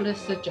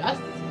iNaturalist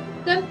suggests,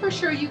 then for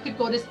sure you could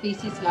go to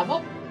species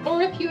level,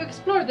 or if you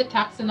explore the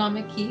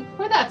taxonomic key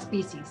for that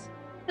species.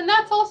 And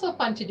that's also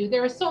fun to do.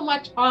 There is so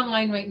much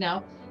online right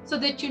now so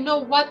that you know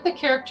what the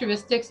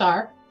characteristics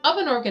are of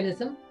an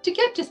organism to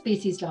get to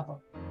species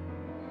level.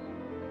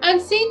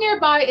 And See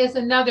Nearby is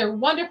another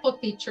wonderful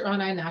feature on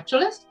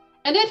iNaturalist,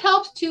 and it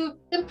helps to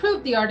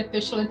improve the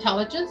artificial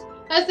intelligence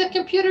as the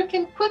computer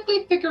can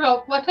quickly figure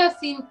out what has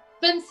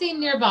been seen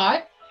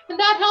nearby, and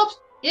that helps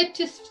it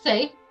to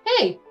say,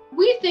 hey,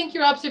 we think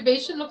your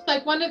observation looks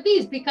like one of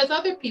these because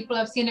other people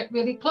have seen it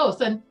really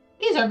close, and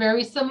these are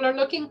very similar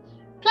looking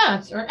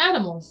plants or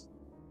animals.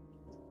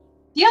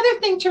 The other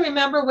thing to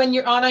remember when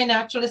you're on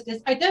iNaturalist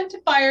is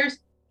identifiers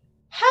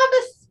have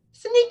a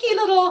sneaky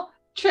little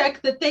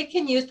trick that they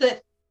can use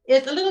that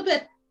is a little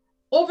bit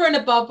over and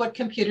above what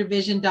computer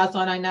vision does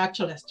on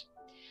iNaturalist.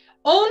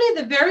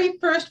 Only the very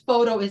first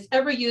photo is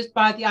ever used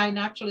by the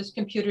iNaturalist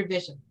computer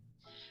vision.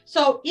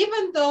 So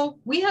even though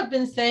we have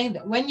been saying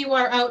that when you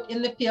are out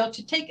in the field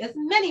to take as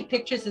many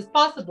pictures as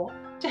possible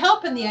to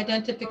help in the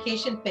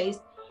identification phase,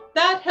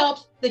 that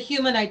helps the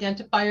human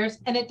identifiers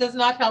and it does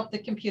not help the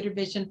computer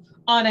vision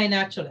on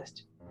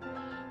iNaturalist.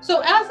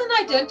 So as an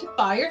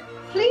identifier,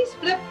 please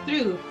flip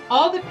through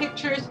all the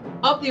pictures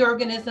of the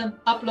organism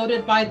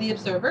uploaded by the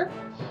observer,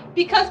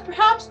 because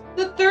perhaps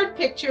the third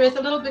picture is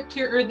a little bit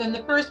clearer than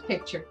the first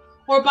picture,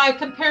 or by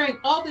comparing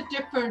all the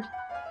different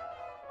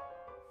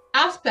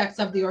aspects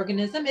of the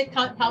organism, it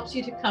helps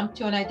you to come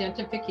to an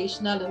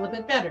identification a little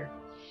bit better.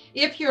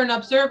 If you're an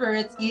observer,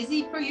 it's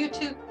easy for you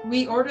to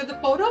reorder the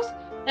photos,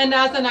 and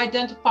as an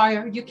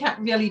identifier, you can't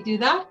really do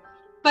that,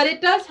 but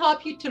it does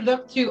help you to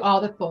look through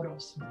all the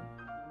photos.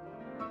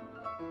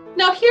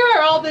 Now, here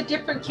are all the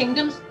different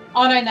kingdoms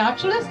on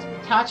iNaturalist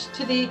attached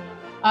to the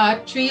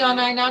tree on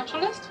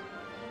iNaturalist.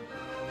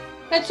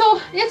 And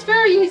so it's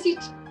very easy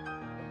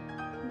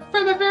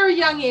from a very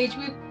young age,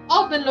 we've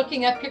all been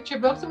looking at picture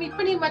books and we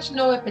pretty much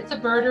know if it's a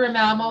bird or a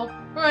mammal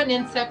or an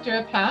insect or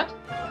a plant.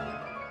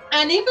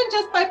 And even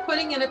just by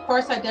putting in a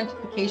course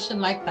identification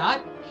like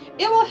that,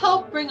 it will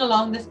help bring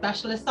along the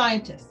specialist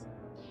scientists.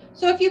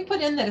 So if you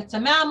put in that it's a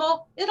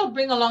mammal, it'll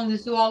bring along the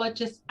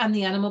zoologist and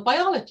the animal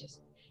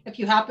biologist. If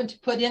you happen to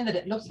put in that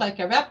it looks like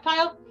a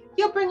reptile,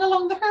 you'll bring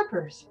along the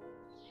herpers.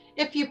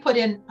 If you put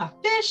in a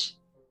fish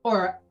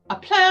or a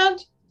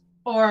plant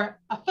or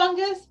a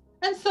fungus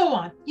and so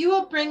on, you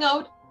will bring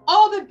out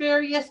all the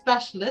various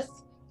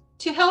specialists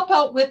to help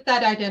out with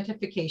that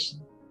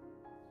identification.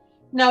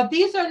 Now,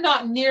 these are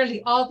not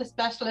nearly all the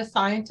specialist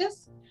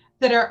scientists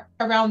that are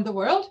around the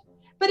world,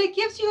 but it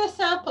gives you a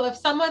sample of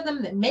some of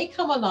them that may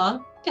come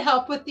along to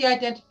help with the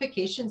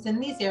identifications in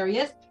these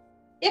areas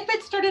if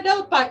it started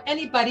out by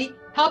anybody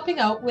helping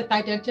out with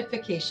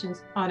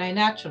identifications on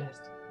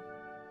iNaturalist.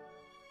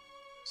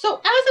 So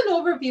as an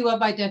overview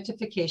of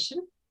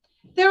identification,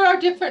 there are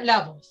different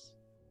levels.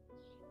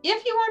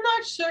 If you are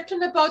not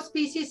certain about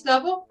species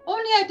level,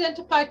 only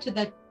identify to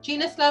the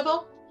genus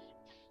level.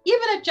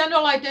 Even a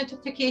general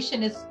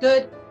identification is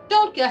good.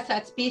 Don't guess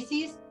at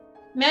species.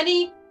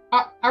 Many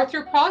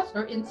arthropods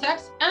or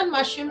insects and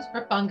mushrooms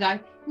or fungi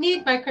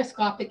need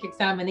microscopic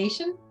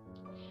examination.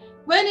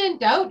 When in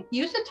doubt,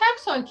 use a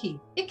taxon key.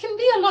 It can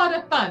be a lot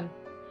of fun.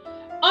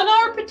 On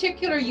our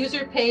particular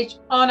user page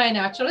on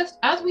iNaturalist,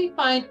 as we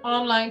find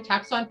online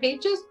taxon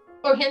pages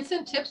or hints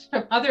and tips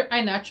from other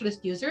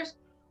iNaturalist users,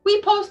 we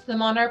post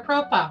them on our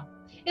profile.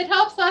 It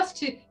helps us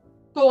to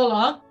go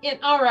along in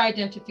our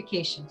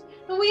identifications.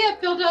 And we have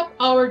filled up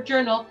our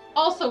journal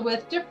also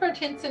with different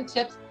hints and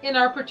tips in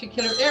our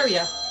particular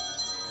area.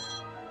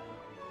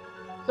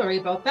 Sorry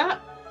about that.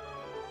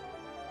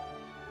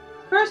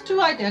 First,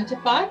 to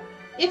identify,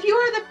 if you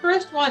are the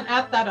first one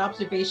at that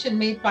observation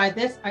made by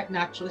this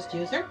iNaturalist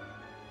user,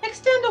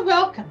 extend a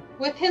welcome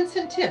with hints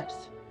and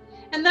tips.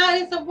 And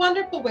that is a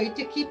wonderful way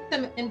to keep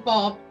them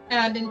involved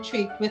and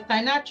intrigued with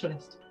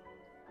iNaturalist.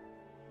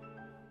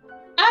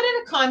 Add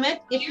in a comment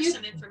if you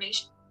some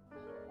information.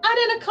 Add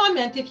in a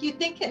comment if you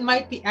think it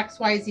might be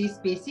XYZ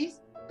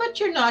species, but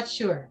you're not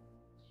sure.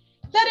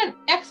 Let an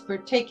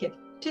expert take it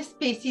to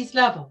species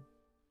level.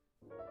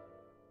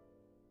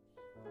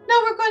 Now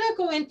we're going to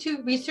go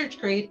into research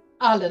grade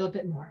a little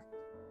bit more.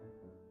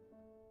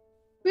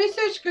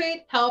 Research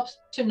grade helps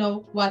to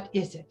know what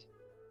is it.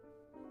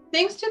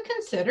 Things to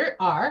consider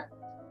are,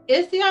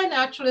 is the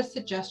iNaturalist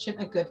suggestion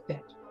a good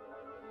fit?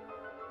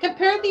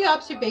 Compare the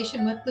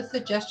observation with the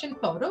suggestion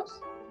photos.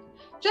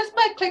 Just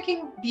by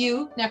clicking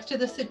View next to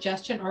the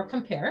suggestion or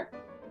Compare.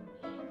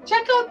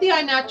 Check out the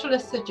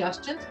iNaturalist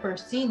suggestions for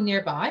Seen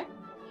Nearby.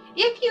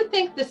 If you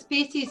think the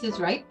species is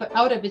right but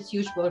out of its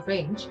usual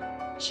range,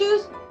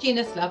 choose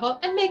genus level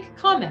and make a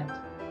comment.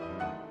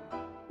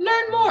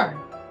 Learn more.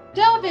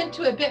 Delve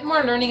into a bit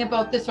more learning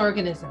about this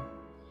organism.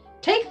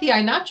 Take the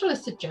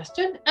iNaturalist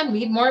suggestion and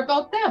read more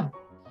about them.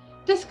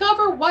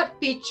 Discover what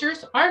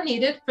features are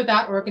needed for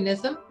that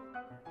organism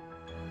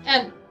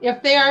and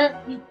if they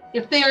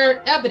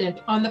are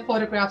evident on the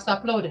photographs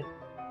uploaded.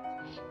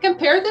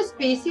 Compare the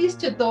species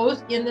to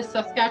those in the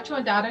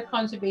Saskatchewan Data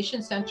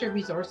Conservation Centre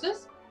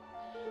resources,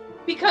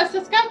 because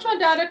Saskatchewan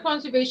Data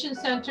Conservation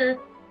Centre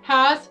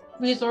has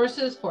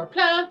resources for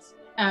plants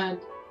and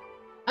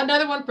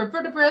another one for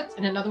vertebrates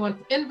and another one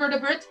for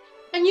invertebrates.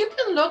 And you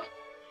can look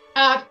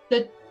at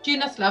the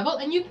genus level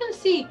and you can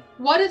see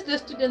what is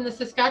listed in the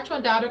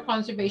Saskatchewan Data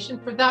Conservation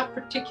for that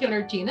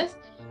particular genus.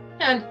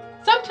 And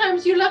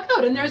sometimes you look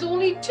out and there's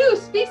only 2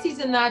 species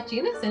in that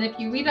genus. And if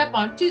you read up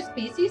on 2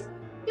 species,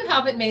 you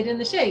have it made in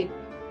the shade.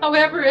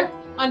 However, if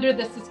under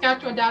the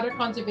Saskatchewan Data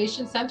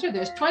Conservation Center,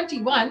 there's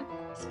 21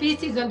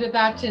 species under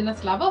that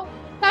genus level,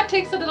 that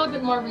takes a little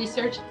bit more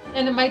research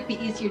and it might be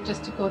easier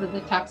just to go to the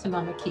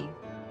taxonomic key.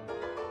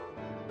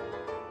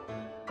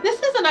 This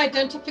is an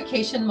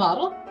identification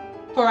model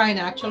for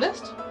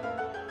iNaturalist.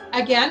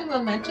 Again,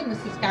 we'll mention the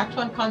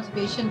Saskatchewan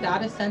Conservation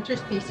Data Center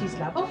species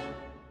level.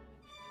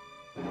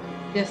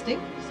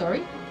 Listing,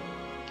 sorry.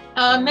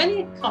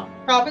 Many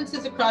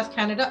provinces across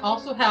Canada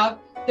also have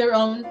their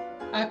own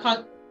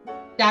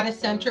data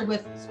center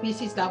with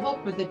species level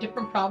for the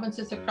different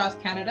provinces across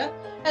Canada,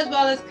 as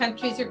well as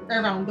countries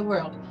around the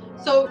world.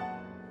 So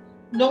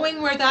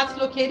knowing where that's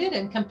located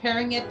and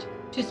comparing it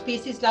to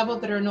species level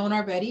that are known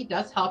already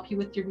does help you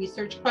with your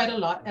research quite a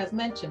lot, as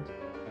mentioned.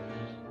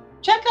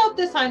 Check out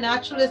this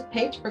iNaturalist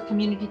page for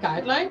community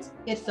guidelines.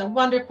 It's a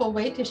wonderful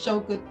way to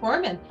show good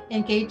form and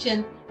engage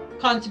in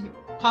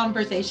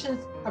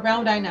conversations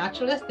around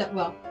iNaturalist that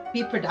will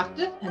be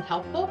productive and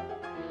helpful.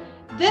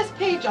 This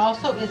page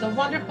also is a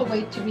wonderful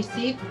way to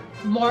receive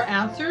more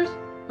answers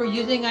for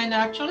using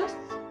iNaturalist,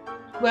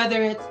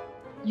 whether it's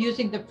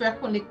using the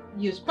frequently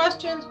used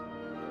questions,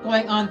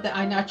 going on the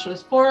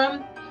iNaturalist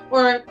forum,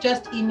 or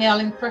just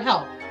emailing for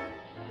help.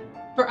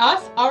 For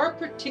us, our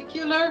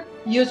particular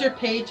user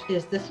page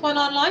is this one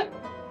online,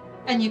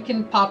 and you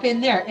can pop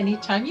in there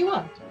anytime you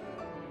want.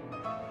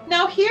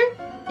 Now here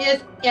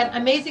is an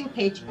amazing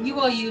page you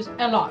will use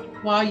a lot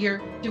while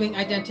you're doing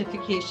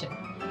identification.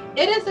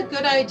 It is a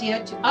good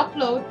idea to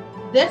upload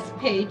this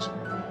page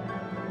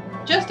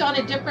just on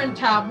a different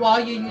tab while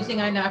you're using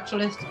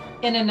iNaturalist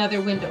in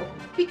another window,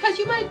 because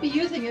you might be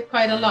using it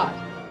quite a lot.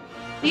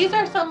 These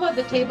are some of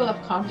the table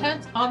of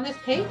contents on this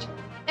page,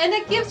 and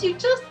it gives you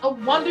just a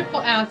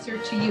wonderful answer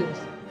to use.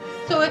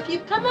 So if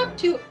you've come up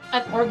to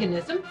an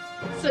organism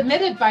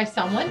submitted by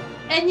someone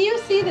and you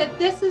see that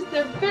this is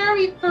the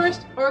very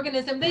first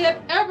organism they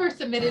have ever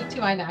submitted to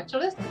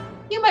iNaturalist,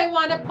 you might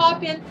want to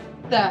pop in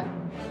the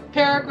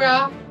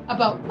paragraph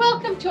about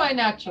welcome to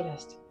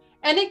iNaturalist.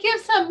 And it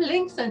gives some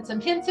links and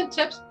some hints and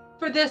tips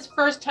for this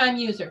first-time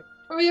user.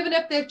 Or even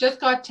if they've just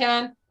got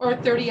 10 or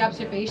 30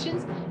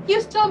 observations, you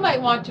still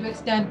might want to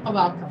extend a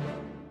welcome.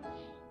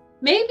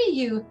 Maybe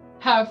you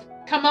have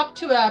come up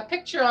to a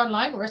picture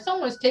online where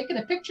someone's taken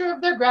a picture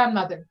of their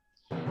grandmother.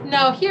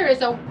 Now here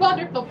is a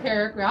wonderful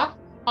paragraph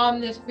on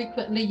this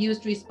frequently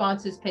used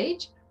responses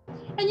page.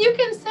 And you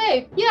can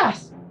say,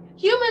 yes,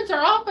 humans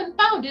are often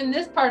found in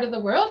this part of the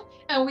world,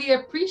 and we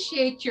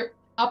appreciate your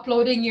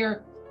uploading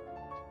your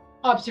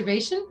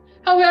observation.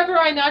 However,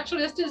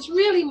 iNaturalist is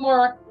really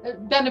more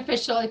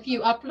beneficial if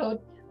you upload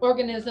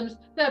organisms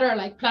that are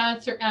like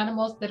plants or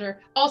animals that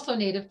are also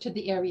native to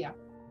the area.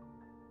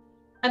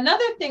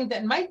 Another thing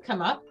that might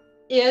come up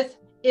is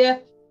if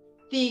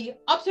the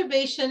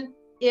observation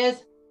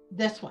is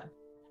this one.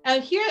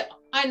 And here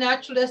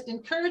iNaturalist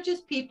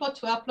encourages people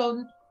to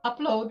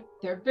upload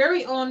their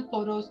very own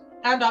photos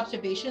and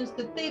observations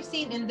that they've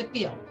seen in the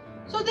field.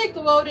 So they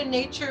go out in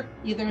nature,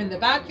 either in the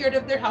backyard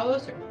of their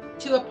house or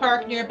to a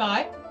park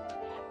nearby,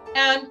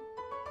 and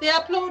they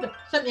upload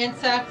some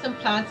insects, some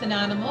plants and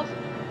animals.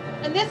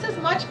 And this is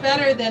much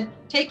better than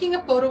taking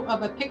a photo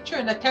of a picture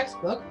in a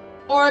textbook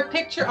or a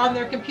picture on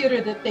their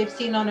computer that they've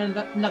seen on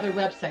another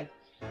website.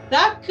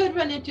 That could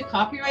run into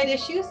copyright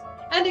issues.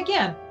 And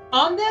again,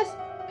 on this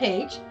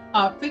page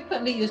of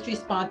frequently used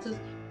responses,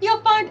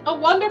 you'll find a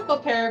wonderful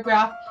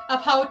paragraph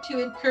of how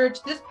to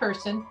encourage this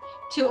person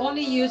to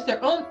only use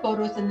their own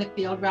photos in the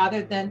field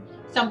rather than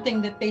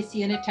something that they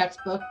see in a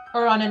textbook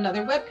or on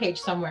another web page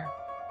somewhere.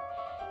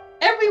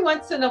 Every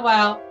once in a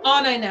while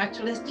on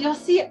iNaturalist, you'll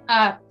see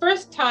a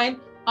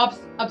first-time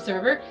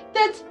observer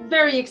that's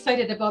very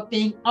excited about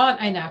being on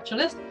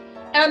iNaturalist,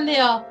 and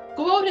they'll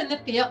go out in the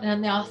field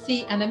and they'll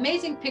see an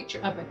amazing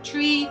picture of a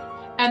tree,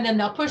 and then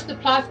they'll push the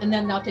plus, and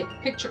then they'll take a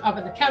picture of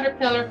a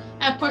caterpillar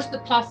and push the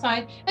plus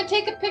sign and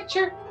take a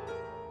picture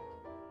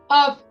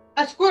of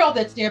a squirrel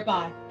that's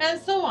nearby,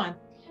 and so on.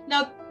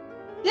 Now,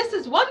 this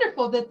is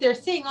wonderful that they're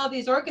seeing all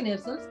these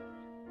organisms,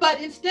 but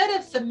instead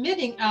of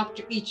submitting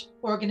after each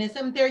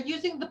organism, they're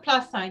using the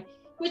plus sign,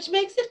 which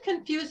makes it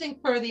confusing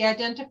for the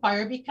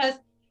identifier because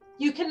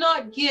you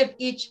cannot give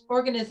each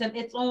organism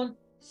its own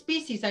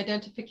species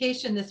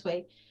identification this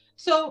way.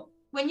 So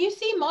when you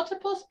see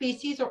multiple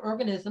species or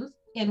organisms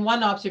in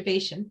one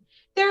observation,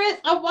 there is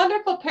a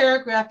wonderful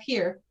paragraph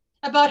here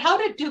about how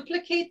to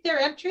duplicate their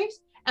entries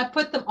and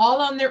put them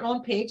all on their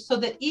own page so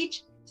that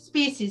each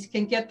species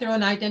can get their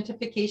own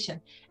identification.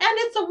 And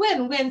it's a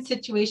win-win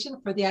situation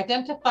for the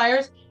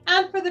identifiers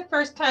and for the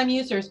first-time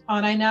users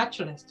on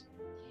iNaturalist.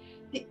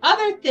 The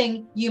other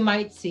thing you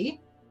might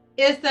see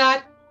is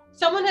that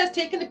someone has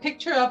taken a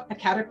picture of a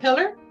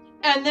caterpillar,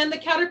 and then the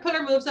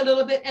caterpillar moves a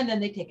little bit, and then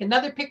they take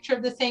another picture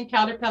of the same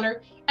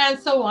caterpillar, and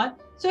so on.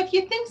 So if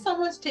you think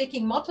someone's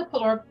taking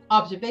multiple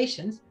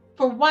observations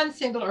for one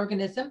single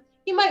organism,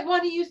 you might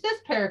want to use this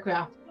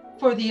paragraph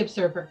for the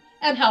observer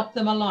and help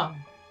them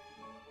along.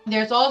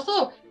 There's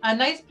also a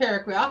nice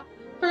paragraph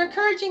for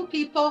encouraging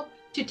people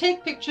to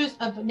take pictures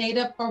of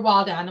native or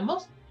wild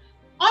animals.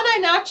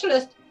 On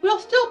iNaturalist, we'll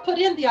still put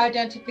in the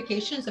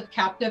identifications of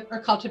captive or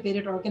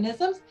cultivated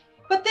organisms,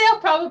 but they'll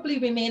probably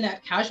remain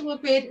at casual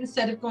grade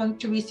instead of going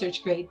to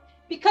research grade,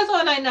 because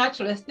on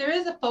iNaturalist, there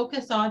is a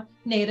focus on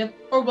native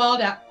or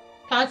wild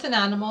plants and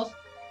animals,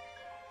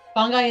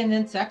 fungi and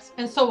insects,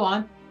 and so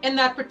on in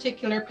that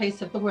particular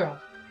place of the world.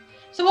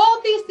 So all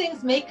of these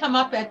things may come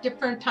up at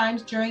different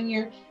times during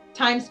your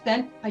time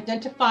spent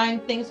identifying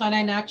things on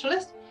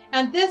iNaturalist,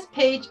 and this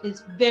page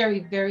is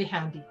very, very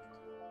handy.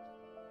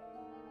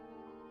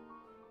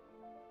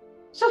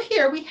 So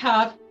here we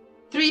have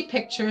 3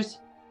 pictures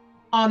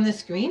on the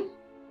screen,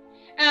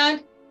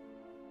 and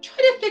try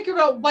to figure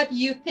out what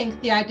you think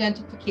the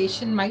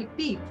identification might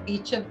be for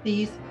each of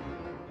these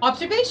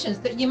observations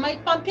that you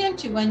might bump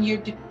into when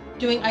you're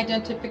doing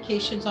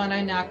identifications on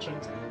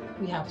iNaturalist.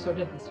 We have sort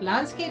of this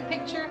landscape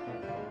picture,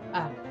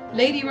 a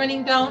lady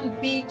running down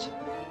the beach,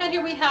 and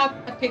here we have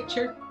a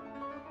picture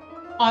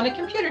on a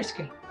computer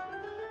screen.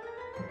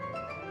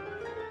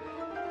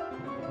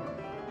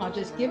 I'll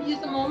just give you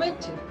the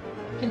moment to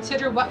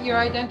consider what your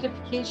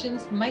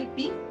identifications might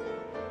be.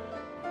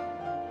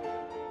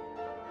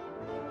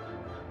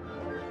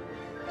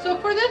 So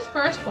for this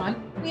first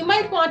one, we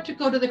might want to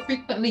go to the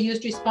frequently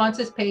used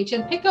responses page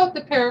and pick out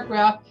the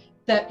paragraph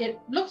that it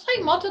looks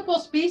like multiple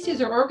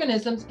species or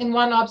organisms in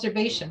one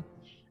observation.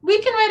 We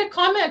can write a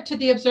comment to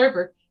the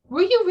observer.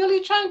 Were you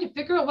really trying to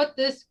figure out what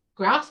this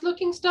grass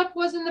looking stuff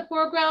was in the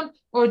foreground,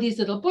 or these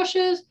little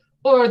bushes,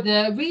 or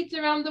the reeds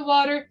around the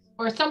water,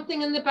 or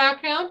something in the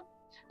background?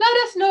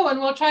 Let us know and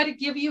we'll try to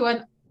give you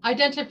an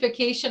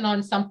identification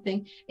on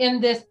something in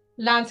this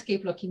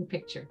landscape looking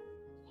picture.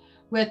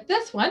 With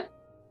this one,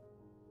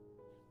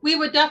 we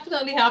would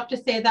definitely have to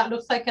say that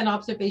looks like an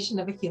observation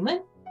of a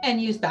human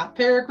and use that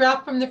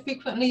paragraph from the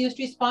frequently used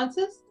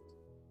responses.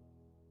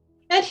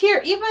 And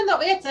here, even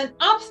though it's an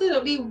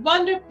absolutely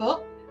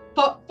wonderful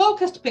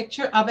focused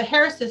picture of a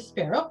Harris's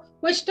sparrow,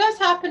 which does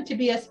happen to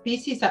be a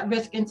species at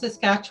risk in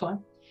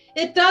Saskatchewan,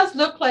 it does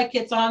look like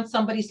it's on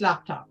somebody's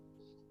laptop,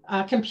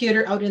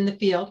 computer out in the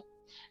field.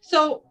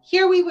 So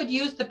here we would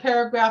use the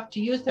paragraph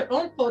to use their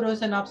own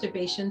photos and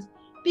observations,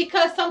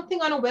 because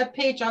something on a web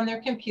page on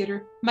their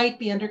computer might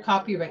be under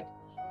copyright.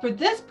 For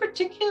this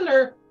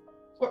particular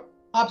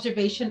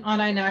observation on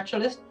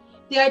iNaturalist,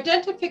 the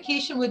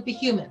identification would be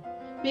human,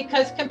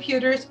 because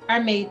computers are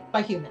made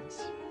by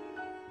humans.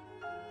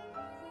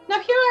 Now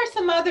here are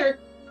some other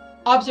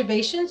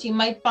observations you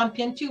might bump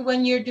into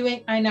when you're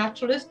doing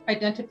iNaturalist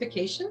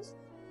identifications.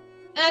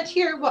 And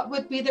here, what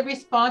would be the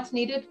response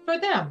needed for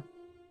them?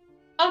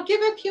 I'll give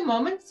a few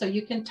moments so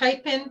you can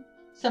type in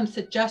some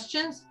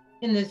suggestions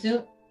in the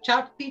Zoom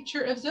chat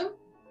feature of Zoom.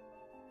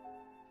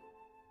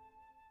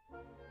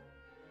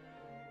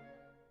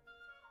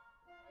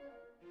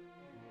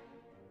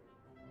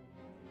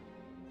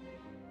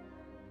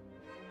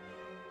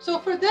 So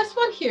for this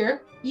one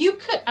here, you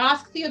could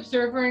ask the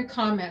observer in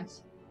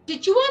comments,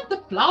 did you want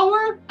the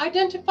flower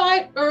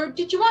identified, or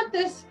did you want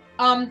this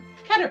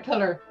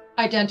caterpillar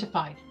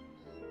identified?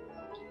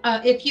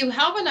 If you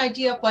have an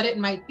idea of what it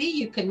might be,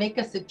 you can make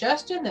a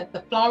suggestion that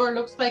the flower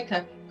looks like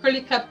a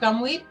curly cup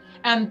gumweed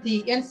and the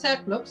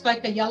insect looks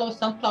like a yellow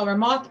sunflower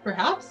moth,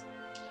 perhaps.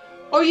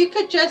 Or you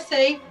could just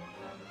say,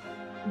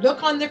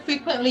 look on the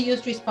frequently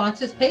used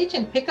responses page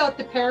and pick out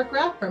the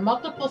paragraph for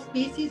multiple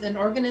species and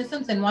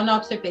organisms in one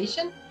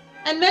observation,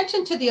 and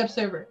mention to the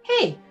observer,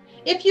 hey,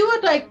 if you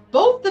would like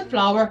both the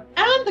flower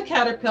and the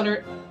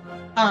caterpillar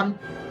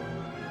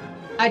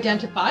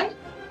identified,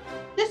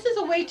 this is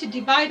a way to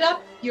divide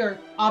up your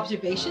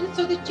observations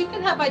so that you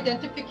can have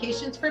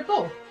identifications for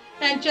both.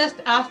 And just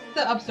ask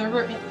the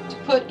observer to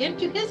put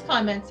into his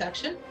comment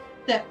section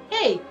that,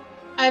 hey,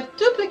 I've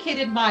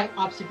duplicated my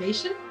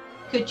observation.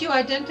 Could you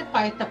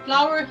identify the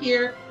flower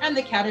here and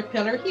the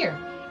caterpillar here?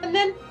 And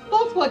then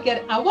both will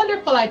get a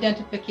wonderful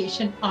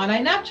identification on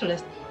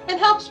iNaturalist and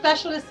help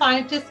specialist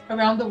scientists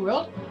around the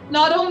world,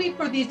 not only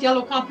for these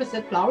yellow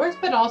composite flowers,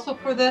 but also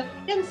for the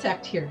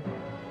insect here.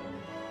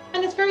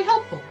 And it's very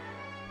helpful.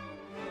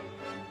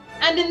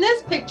 And in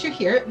this picture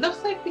here, it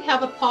looks like we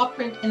have a paw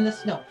print in the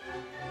snow.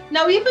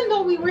 Now, even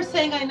though we were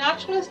saying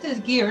iNaturalist is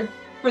geared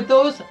for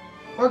those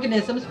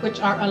organisms which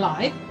are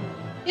alive,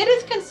 it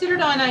is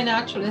considered on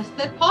iNaturalist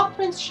that paw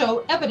prints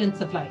show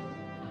evidence of life.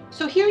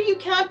 So here you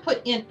can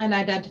put in an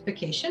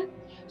identification.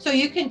 So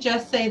you can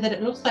just say that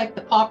it looks like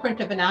the paw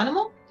print of an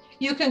animal.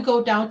 You can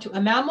go down to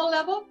a mammal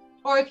level,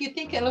 or if you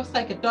think it looks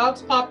like a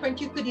dog's paw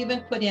print, you could even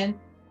put in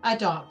a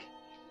dog.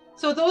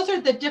 So those are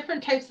the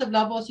different types of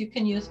levels you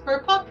can use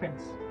for paw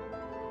prints.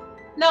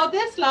 Now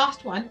this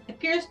last one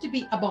appears to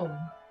be a bone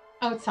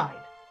outside.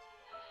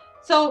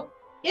 So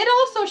it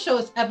also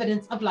shows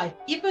evidence of life,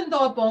 even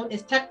though a bone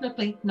is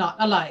technically not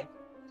alive.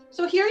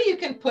 So here you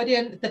can put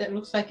in that it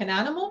looks like an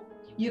animal.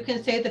 You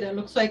can say that it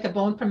looks like a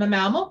bone from a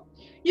mammal.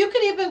 You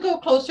can even go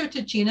closer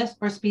to genus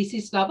or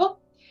species level.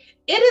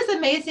 It is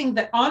amazing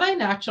that on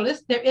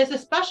iNaturalist, there is a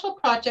special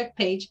project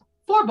page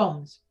for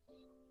bones.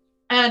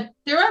 And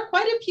there are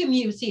quite a few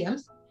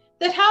museums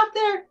that have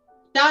their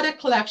data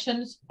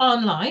collections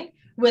online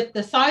with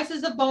the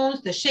sizes of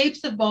bones, the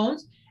shapes of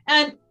bones,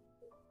 and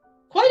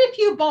quite a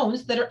few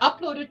bones that are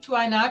uploaded to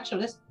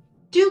iNaturalist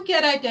do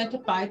get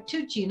identified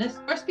to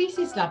genus or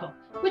species level,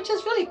 which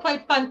is really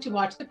quite fun to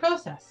watch the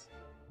process.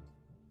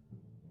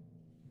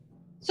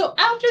 So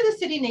after the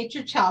City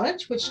Nature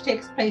Challenge, which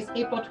takes place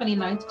April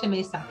 29th to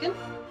May 2nd,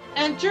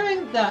 and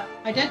during the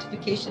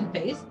identification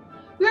phase,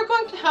 we're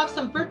going to have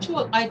some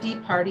virtual ID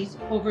parties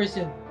over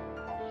Zoom.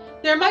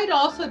 There might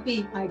also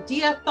be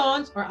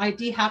ideathons or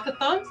ID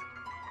hackathons.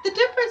 The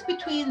difference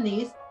between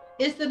these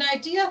is an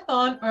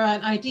ideathon or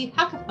an ID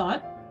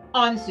hackathon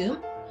on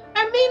Zoom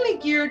are mainly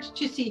geared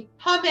to see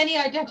how many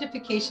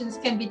identifications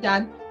can be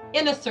done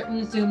in a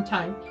certain Zoom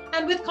time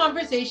and with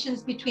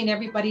conversations between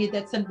everybody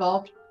that's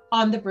involved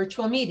on the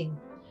virtual meeting.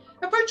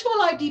 A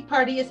virtual ID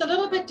party is a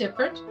little bit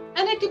different,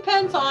 and it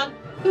depends on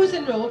who's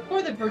enrolled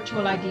for the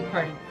virtual ID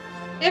party.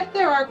 If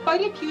there are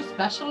quite a few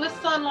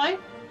specialists online,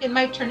 it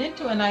might turn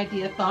into an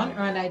ideathon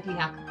or an ID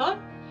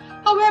hackathon.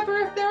 However,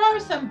 if there are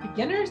some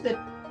beginners that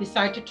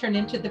decide to turn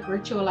into the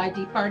virtual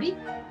ID party,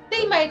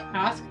 they might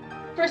ask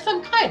for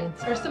some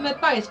guidance or some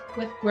advice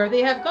with where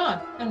they have gone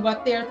and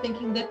what they are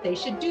thinking that they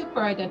should do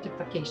for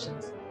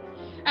identifications.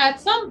 At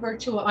some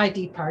virtual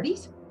ID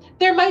parties,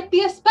 there might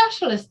be a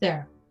specialist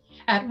there.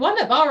 At one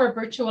of our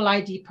virtual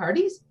ID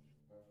parties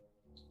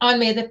on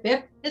May the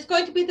 5th is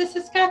going to be the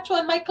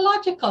Saskatchewan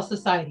Mycological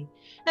Society,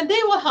 and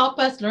they will help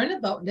us learn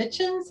about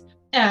lichens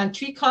and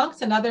tree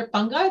conchs and other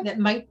fungi that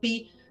might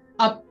be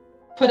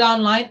put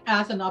online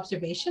as an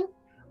observation.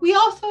 We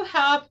also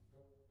have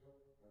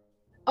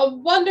a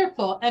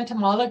wonderful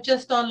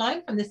entomologist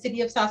online from the city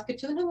of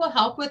Saskatoon who will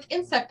help with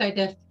insect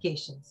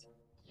identifications.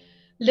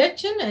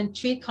 Lichen and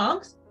tree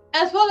conchs,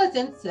 as well as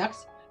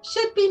insects,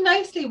 should be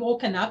nicely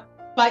woken up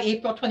by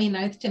April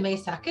 29th to May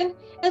 2nd.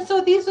 And so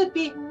these would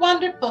be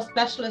wonderful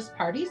specialist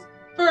parties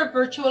for a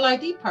virtual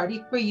ID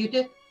party for you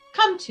to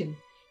come to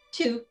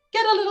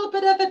get a little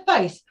bit of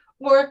advice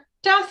or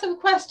to ask some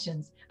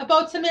questions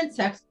about some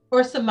insects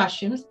or some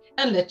mushrooms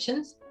and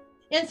lichens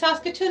in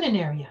Saskatoon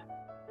area.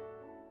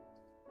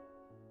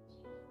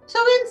 So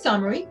in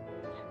summary,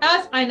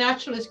 as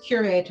iNaturalist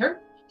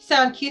curator,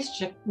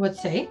 CNCYXE would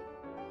say,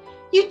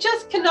 you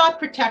just cannot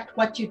protect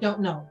what you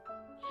don't know.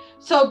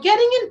 So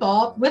getting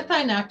involved with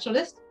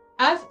iNaturalist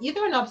as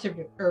either an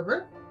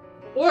observer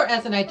or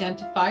as an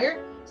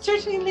identifier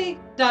certainly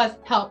does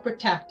help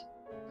protect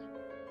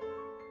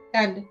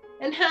and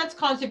enhance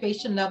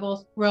conservation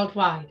levels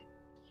worldwide.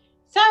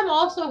 Sam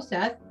also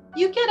says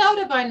you get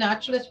out of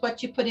iNaturalist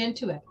what you put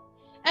into it.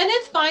 And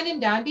it's fine and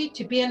dandy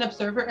to be an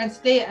observer and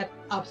stay at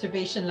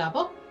observation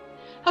level.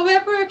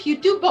 However, if you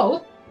do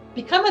both,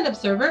 become an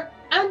observer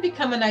and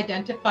become an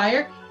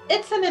identifier,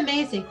 it's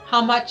amazing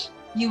how much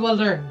you will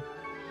learn.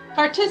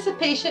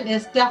 Participation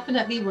is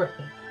definitely worth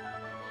it.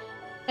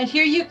 And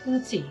here you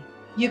can see,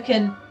 you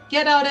can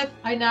get out of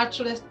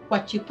iNaturalist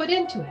what you put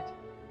into it.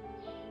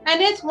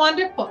 And it's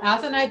wonderful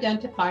as an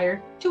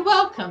identifier to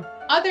welcome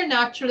other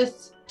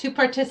naturalists to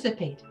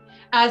participate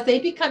as they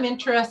become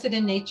interested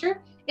in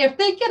nature. If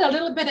they get a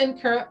little bit of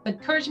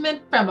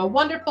encouragement from a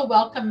wonderful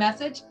welcome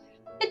message,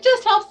 it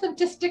just helps them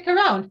to stick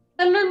around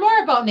and learn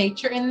more about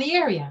nature in the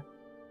area.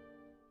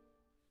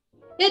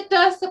 It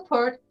does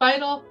support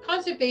vital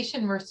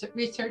conservation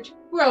research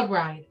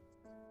worldwide.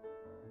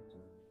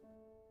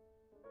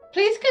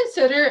 Please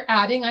consider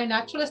adding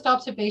iNaturalist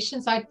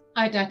observations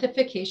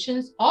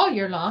identifications all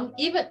year long,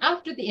 even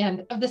after the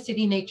end of the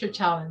City Nature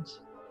Challenge.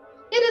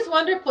 It is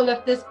wonderful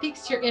if this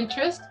piques your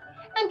interest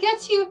and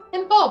gets you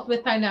involved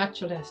with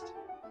iNaturalist.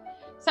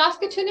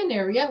 Saskatoon and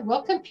area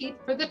will compete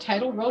for the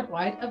title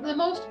worldwide of the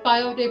most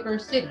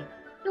biodiverse city,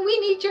 and we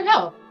need your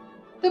help.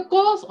 The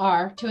goals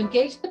are to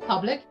engage the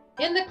public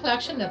in the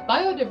collection of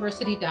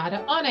biodiversity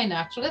data on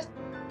iNaturalist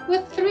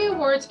with 3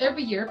 awards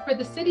every year for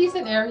the cities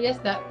and areas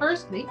that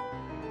firstly,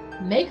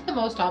 make the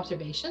most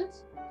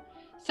observations,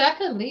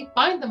 secondly,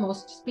 find the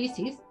most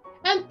species,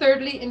 and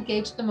thirdly,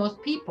 engage the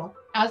most people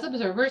as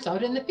observers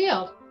out in the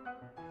field.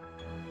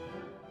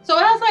 So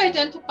as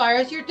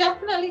identifiers, you're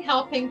definitely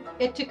helping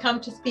it to come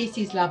to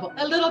species level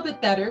a little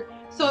bit better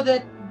so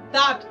that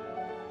that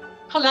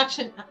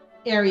collection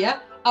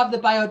area of the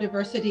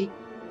biodiversity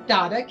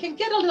data can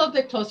get a little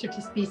bit closer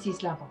to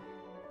species level.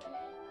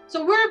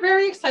 So we're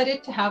very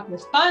excited to have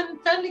this fun,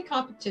 friendly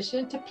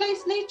competition to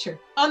place nature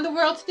on the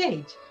world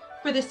stage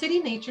for the City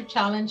Nature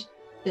Challenge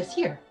this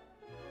year.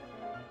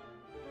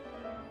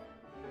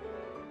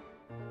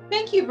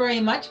 Thank you very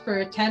much for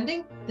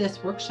attending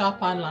this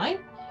workshop online.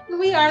 And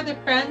we are the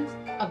Friends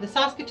of the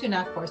Saskatoon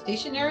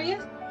Afforestation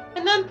Areas,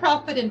 a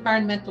nonprofit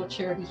environmental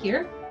charity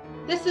here.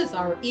 This is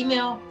our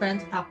email,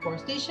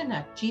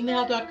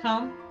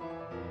 friendsafforestation@gmail.com.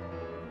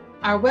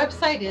 Our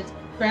website is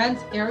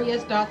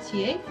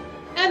friendsareas.ca,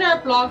 and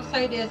our blog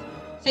site is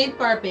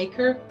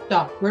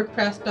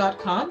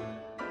stbarbaker.wordpress.com.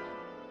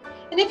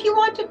 And if you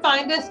want to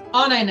find us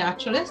on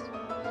iNaturalist,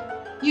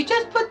 You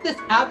just put this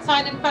 @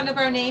 sign in front of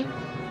our name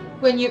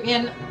when you're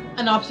in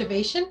an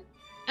observation,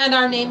 and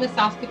our name is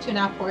Saskatoon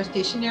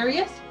Afforestation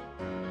Areas.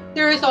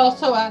 There is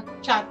also a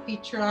chat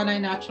feature on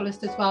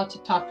iNaturalist as well to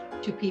talk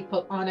to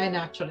people on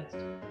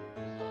iNaturalist.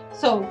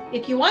 So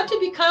if you want to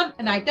become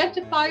an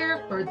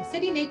identifier for the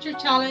City Nature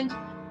Challenge,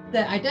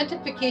 the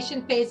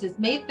identification phase is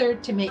May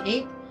 3rd to May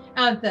 8th,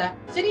 and the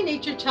City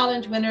Nature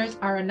Challenge winners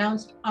are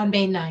announced on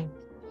May 9th.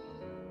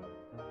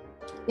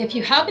 If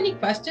you have any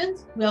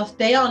questions, we'll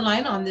stay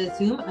online on the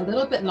Zoom a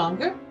little bit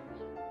longer.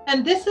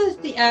 And this is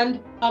the end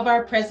of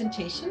our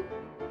presentation.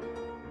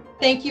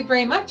 Thank you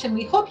very much, and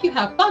we hope you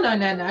have fun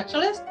on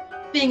iNaturalist.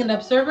 Being an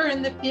observer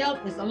in the field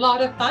is a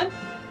lot of fun.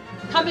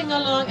 Coming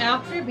along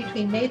after,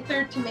 between May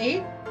 3rd to May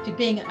 8th, to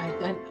being an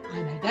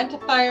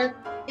identifier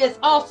is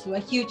also a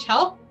huge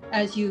help,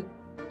 as you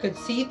could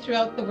see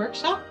throughout the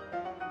workshop.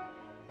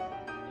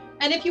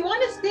 And if you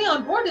want to stay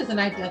on board as an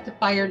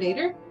identifier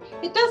later,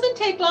 it doesn't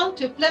take long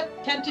to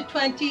flip 10 to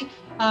 20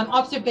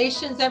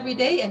 observations every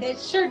day, and it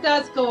sure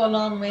does go a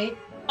long way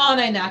on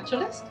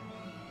iNaturalist.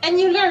 And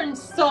you learn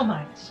so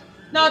much,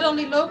 not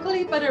only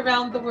locally, but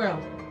around the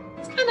world.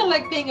 It's kind of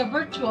like being a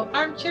virtual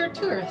armchair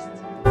tourist.